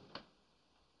toward him?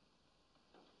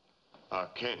 I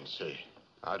can't say.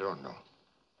 I don't know.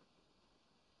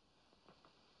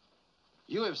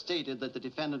 You have stated that the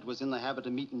defendant was in the habit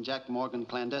of meeting Jack Morgan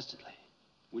clandestinely.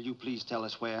 Will you please tell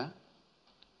us where?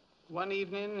 One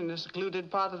evening in a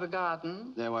secluded part of the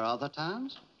garden. There were other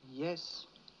times? Yes,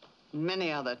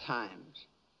 many other times.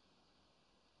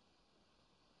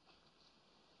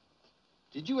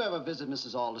 Did you ever visit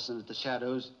Mrs. Alderson at the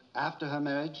Shadows after her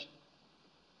marriage?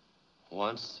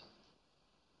 Once.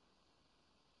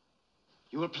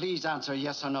 You will please answer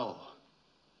yes or no.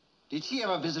 Did she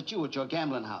ever visit you at your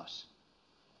gambling house?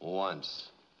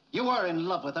 Once. You were in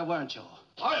love with her, weren't you?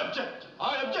 I object!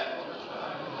 I object!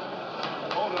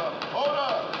 Order!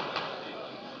 Order!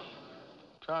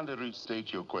 Kindly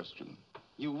restate your question.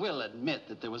 You will admit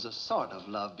that there was a sort of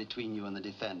love between you and the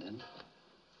defendant.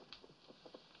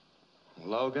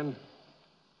 Logan,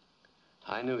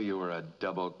 I knew you were a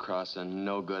double-crossing,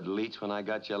 no-good leech when I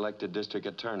got you elected district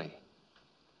attorney.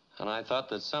 And I thought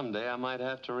that someday I might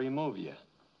have to remove you.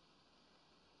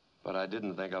 But I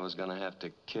didn't think I was going to have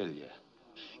to kill you.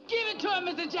 Give it to him,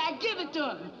 Mr. Jack. Give it to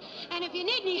him. And if you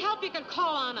need any help, you can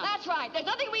call on us. That's right. There's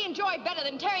nothing we enjoy better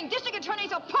than tearing district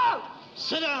attorneys apart.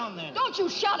 Sit down, then. Don't you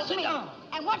shout at me. Sit down.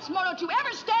 And what's more, don't you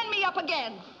ever stand me up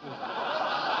again.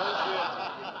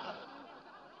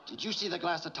 Did you see the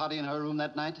glass of toddy in her room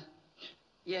that night?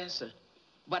 Yes, sir.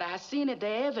 But I seen it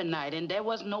there every night, and there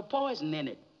wasn't no poison in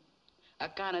it. I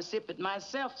kind of sip it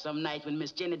myself some nights when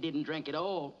Miss Jenny didn't drink it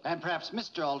all. And perhaps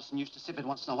Mr. Alderson used to sip it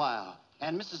once in a while.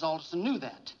 And Mrs. Alderson knew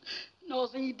that. No,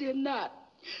 sir, he did not.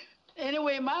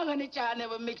 Anyway, my honey child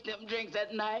never mixed them drinks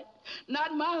at night.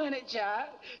 Not my honey child.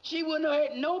 She wouldn't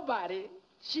hurt nobody.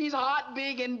 She's hot,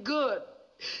 big, and good.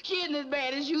 She isn't as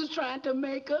bad as you was trying to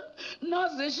make her. No,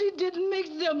 sir, she didn't mix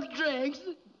them drinks.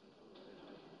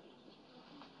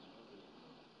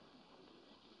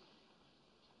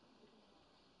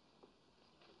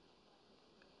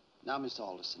 Now, Miss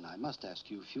Alderson, I must ask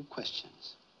you a few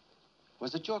questions.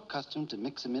 Was it your custom to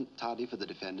mix a mint toddy for the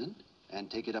defendant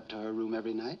and take it up to her room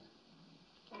every night?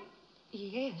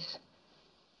 Yes.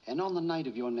 And on the night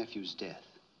of your nephew's death,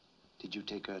 did you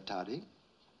take her a toddy?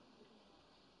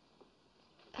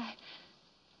 I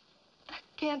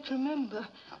can't remember.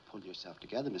 Now, pull yourself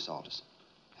together, Miss Alderson,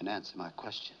 and answer my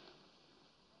question.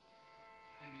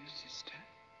 I'm your sister.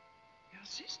 Your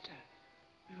sister.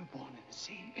 We were born in the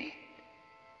same bed.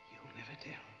 You'll never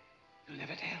tell. You'll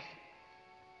never tell.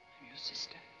 I'm your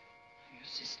sister. I'm your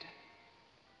sister.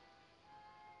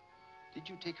 Did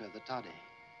you take her the toddy?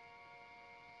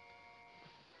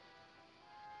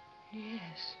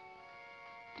 Yes.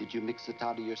 Did you mix the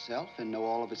toddy yourself and know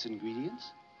all of its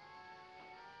ingredients?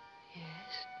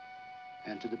 Yes.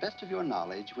 And to the best of your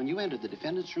knowledge, when you entered the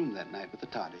defendant's room that night with the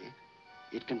toddy,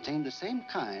 it contained the same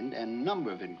kind and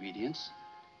number of ingredients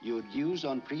you'd used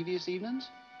on previous evenings?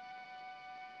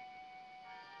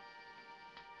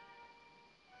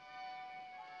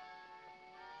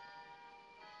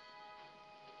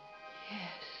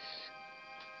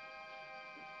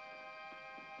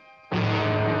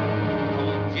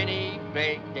 Jenny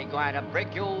Blake, they going to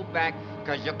break your back,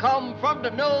 'cause you come from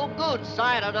the no good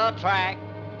side of the track.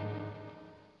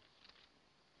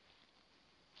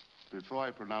 Before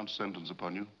I pronounce sentence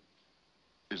upon you,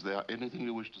 is there anything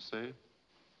you wish to say?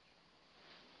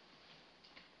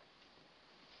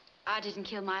 I didn't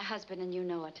kill my husband, and you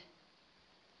know it.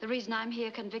 The reason I'm here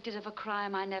convicted of a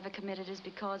crime I never committed is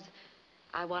because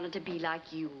I wanted to be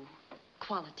like you.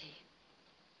 Quality.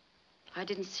 I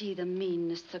didn't see the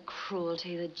meanness, the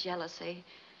cruelty, the jealousy.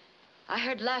 I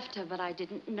heard laughter, but I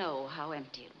didn't know how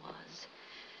empty it was.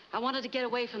 I wanted to get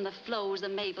away from the Flows, the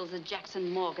Mabels, the Jackson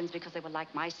Morgans, because they were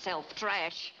like myself,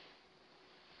 trash.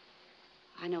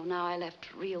 I know now I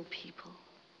left real people,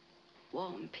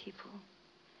 warm people,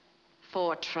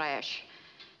 for trash.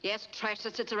 Yes, trash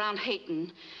that sits around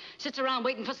hating, sits around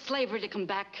waiting for slavery to come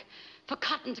back, for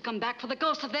cotton to come back, for the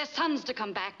ghosts of their sons to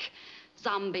come back.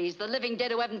 Zombies, the living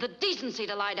dead who haven't the decency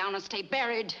to lie down and stay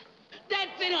buried.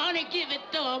 That's it, honey. Give it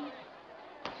to him.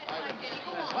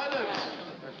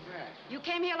 You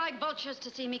came here like vultures to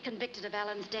see me convicted of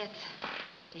Alan's death,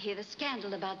 to hear the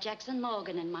scandal about Jackson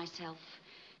Morgan and myself.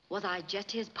 Was I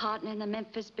just his partner in the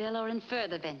Memphis Bill or in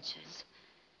further ventures?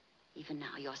 Even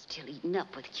now, you're still eaten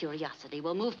up with curiosity.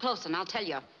 Well, move closer and I'll tell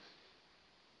you.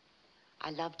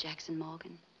 I love Jackson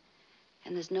Morgan,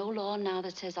 and there's no law now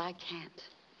that says I can't.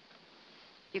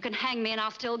 You can hang me and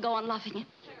I'll still go on loving him.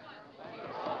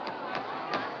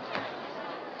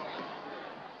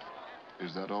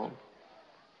 Is that all?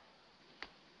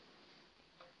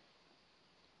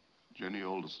 Jenny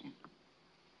Alderson,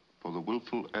 for the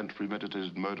willful and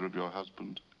premeditated murder of your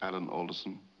husband, Alan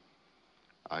Alderson,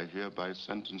 I hereby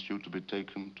sentence you to be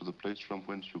taken to the place from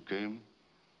whence you came,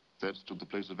 thence to the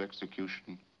place of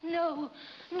execution. No,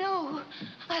 no.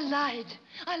 I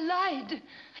lied.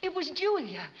 It was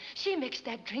Julia. She mixed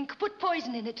that drink, put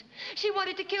poison in it. She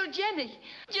wanted to kill Jenny,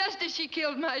 just as she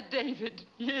killed my David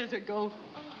years ago.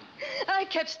 I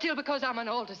kept still because I'm an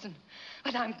Alderson.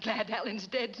 But I'm glad Alan's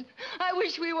dead. I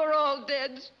wish we were all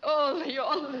dead. All the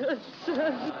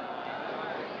Aldersons.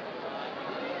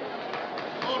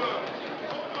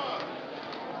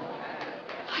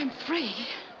 I'm free.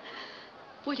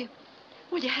 Will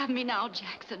you have me now,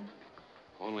 Jackson?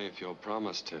 Only if you'll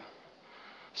promise to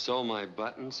sew my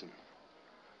buttons and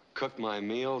cook my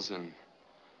meals and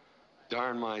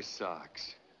darn my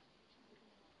socks.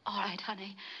 All right,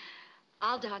 honey.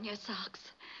 I'll darn your socks.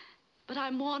 But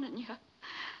I'm warning you.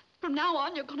 From now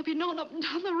on, you're going to be known up and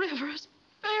down the river as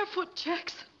Barefoot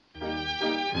Jackson.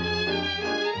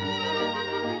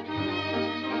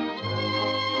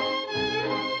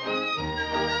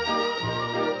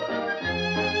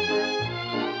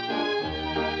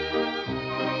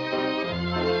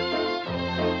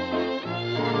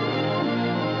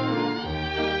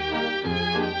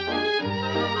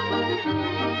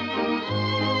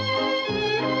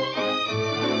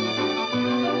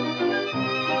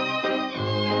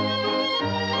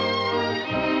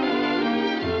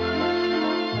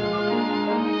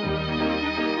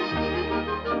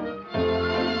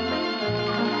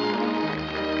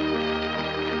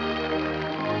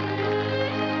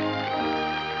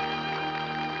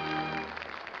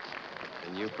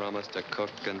 Promised to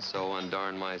cook and sew and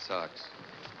darn my socks.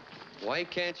 Why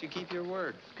can't you keep your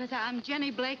word? Because I'm Jenny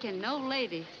Blake and no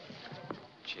lady.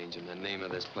 Changing the name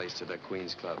of this place to the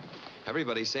Queen's Club.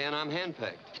 Everybody's saying I'm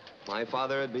henpecked. My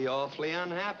father would be awfully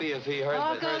unhappy if he heard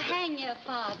Oh, go hang your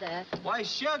father. Why,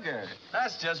 sugar.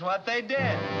 That's just what they did.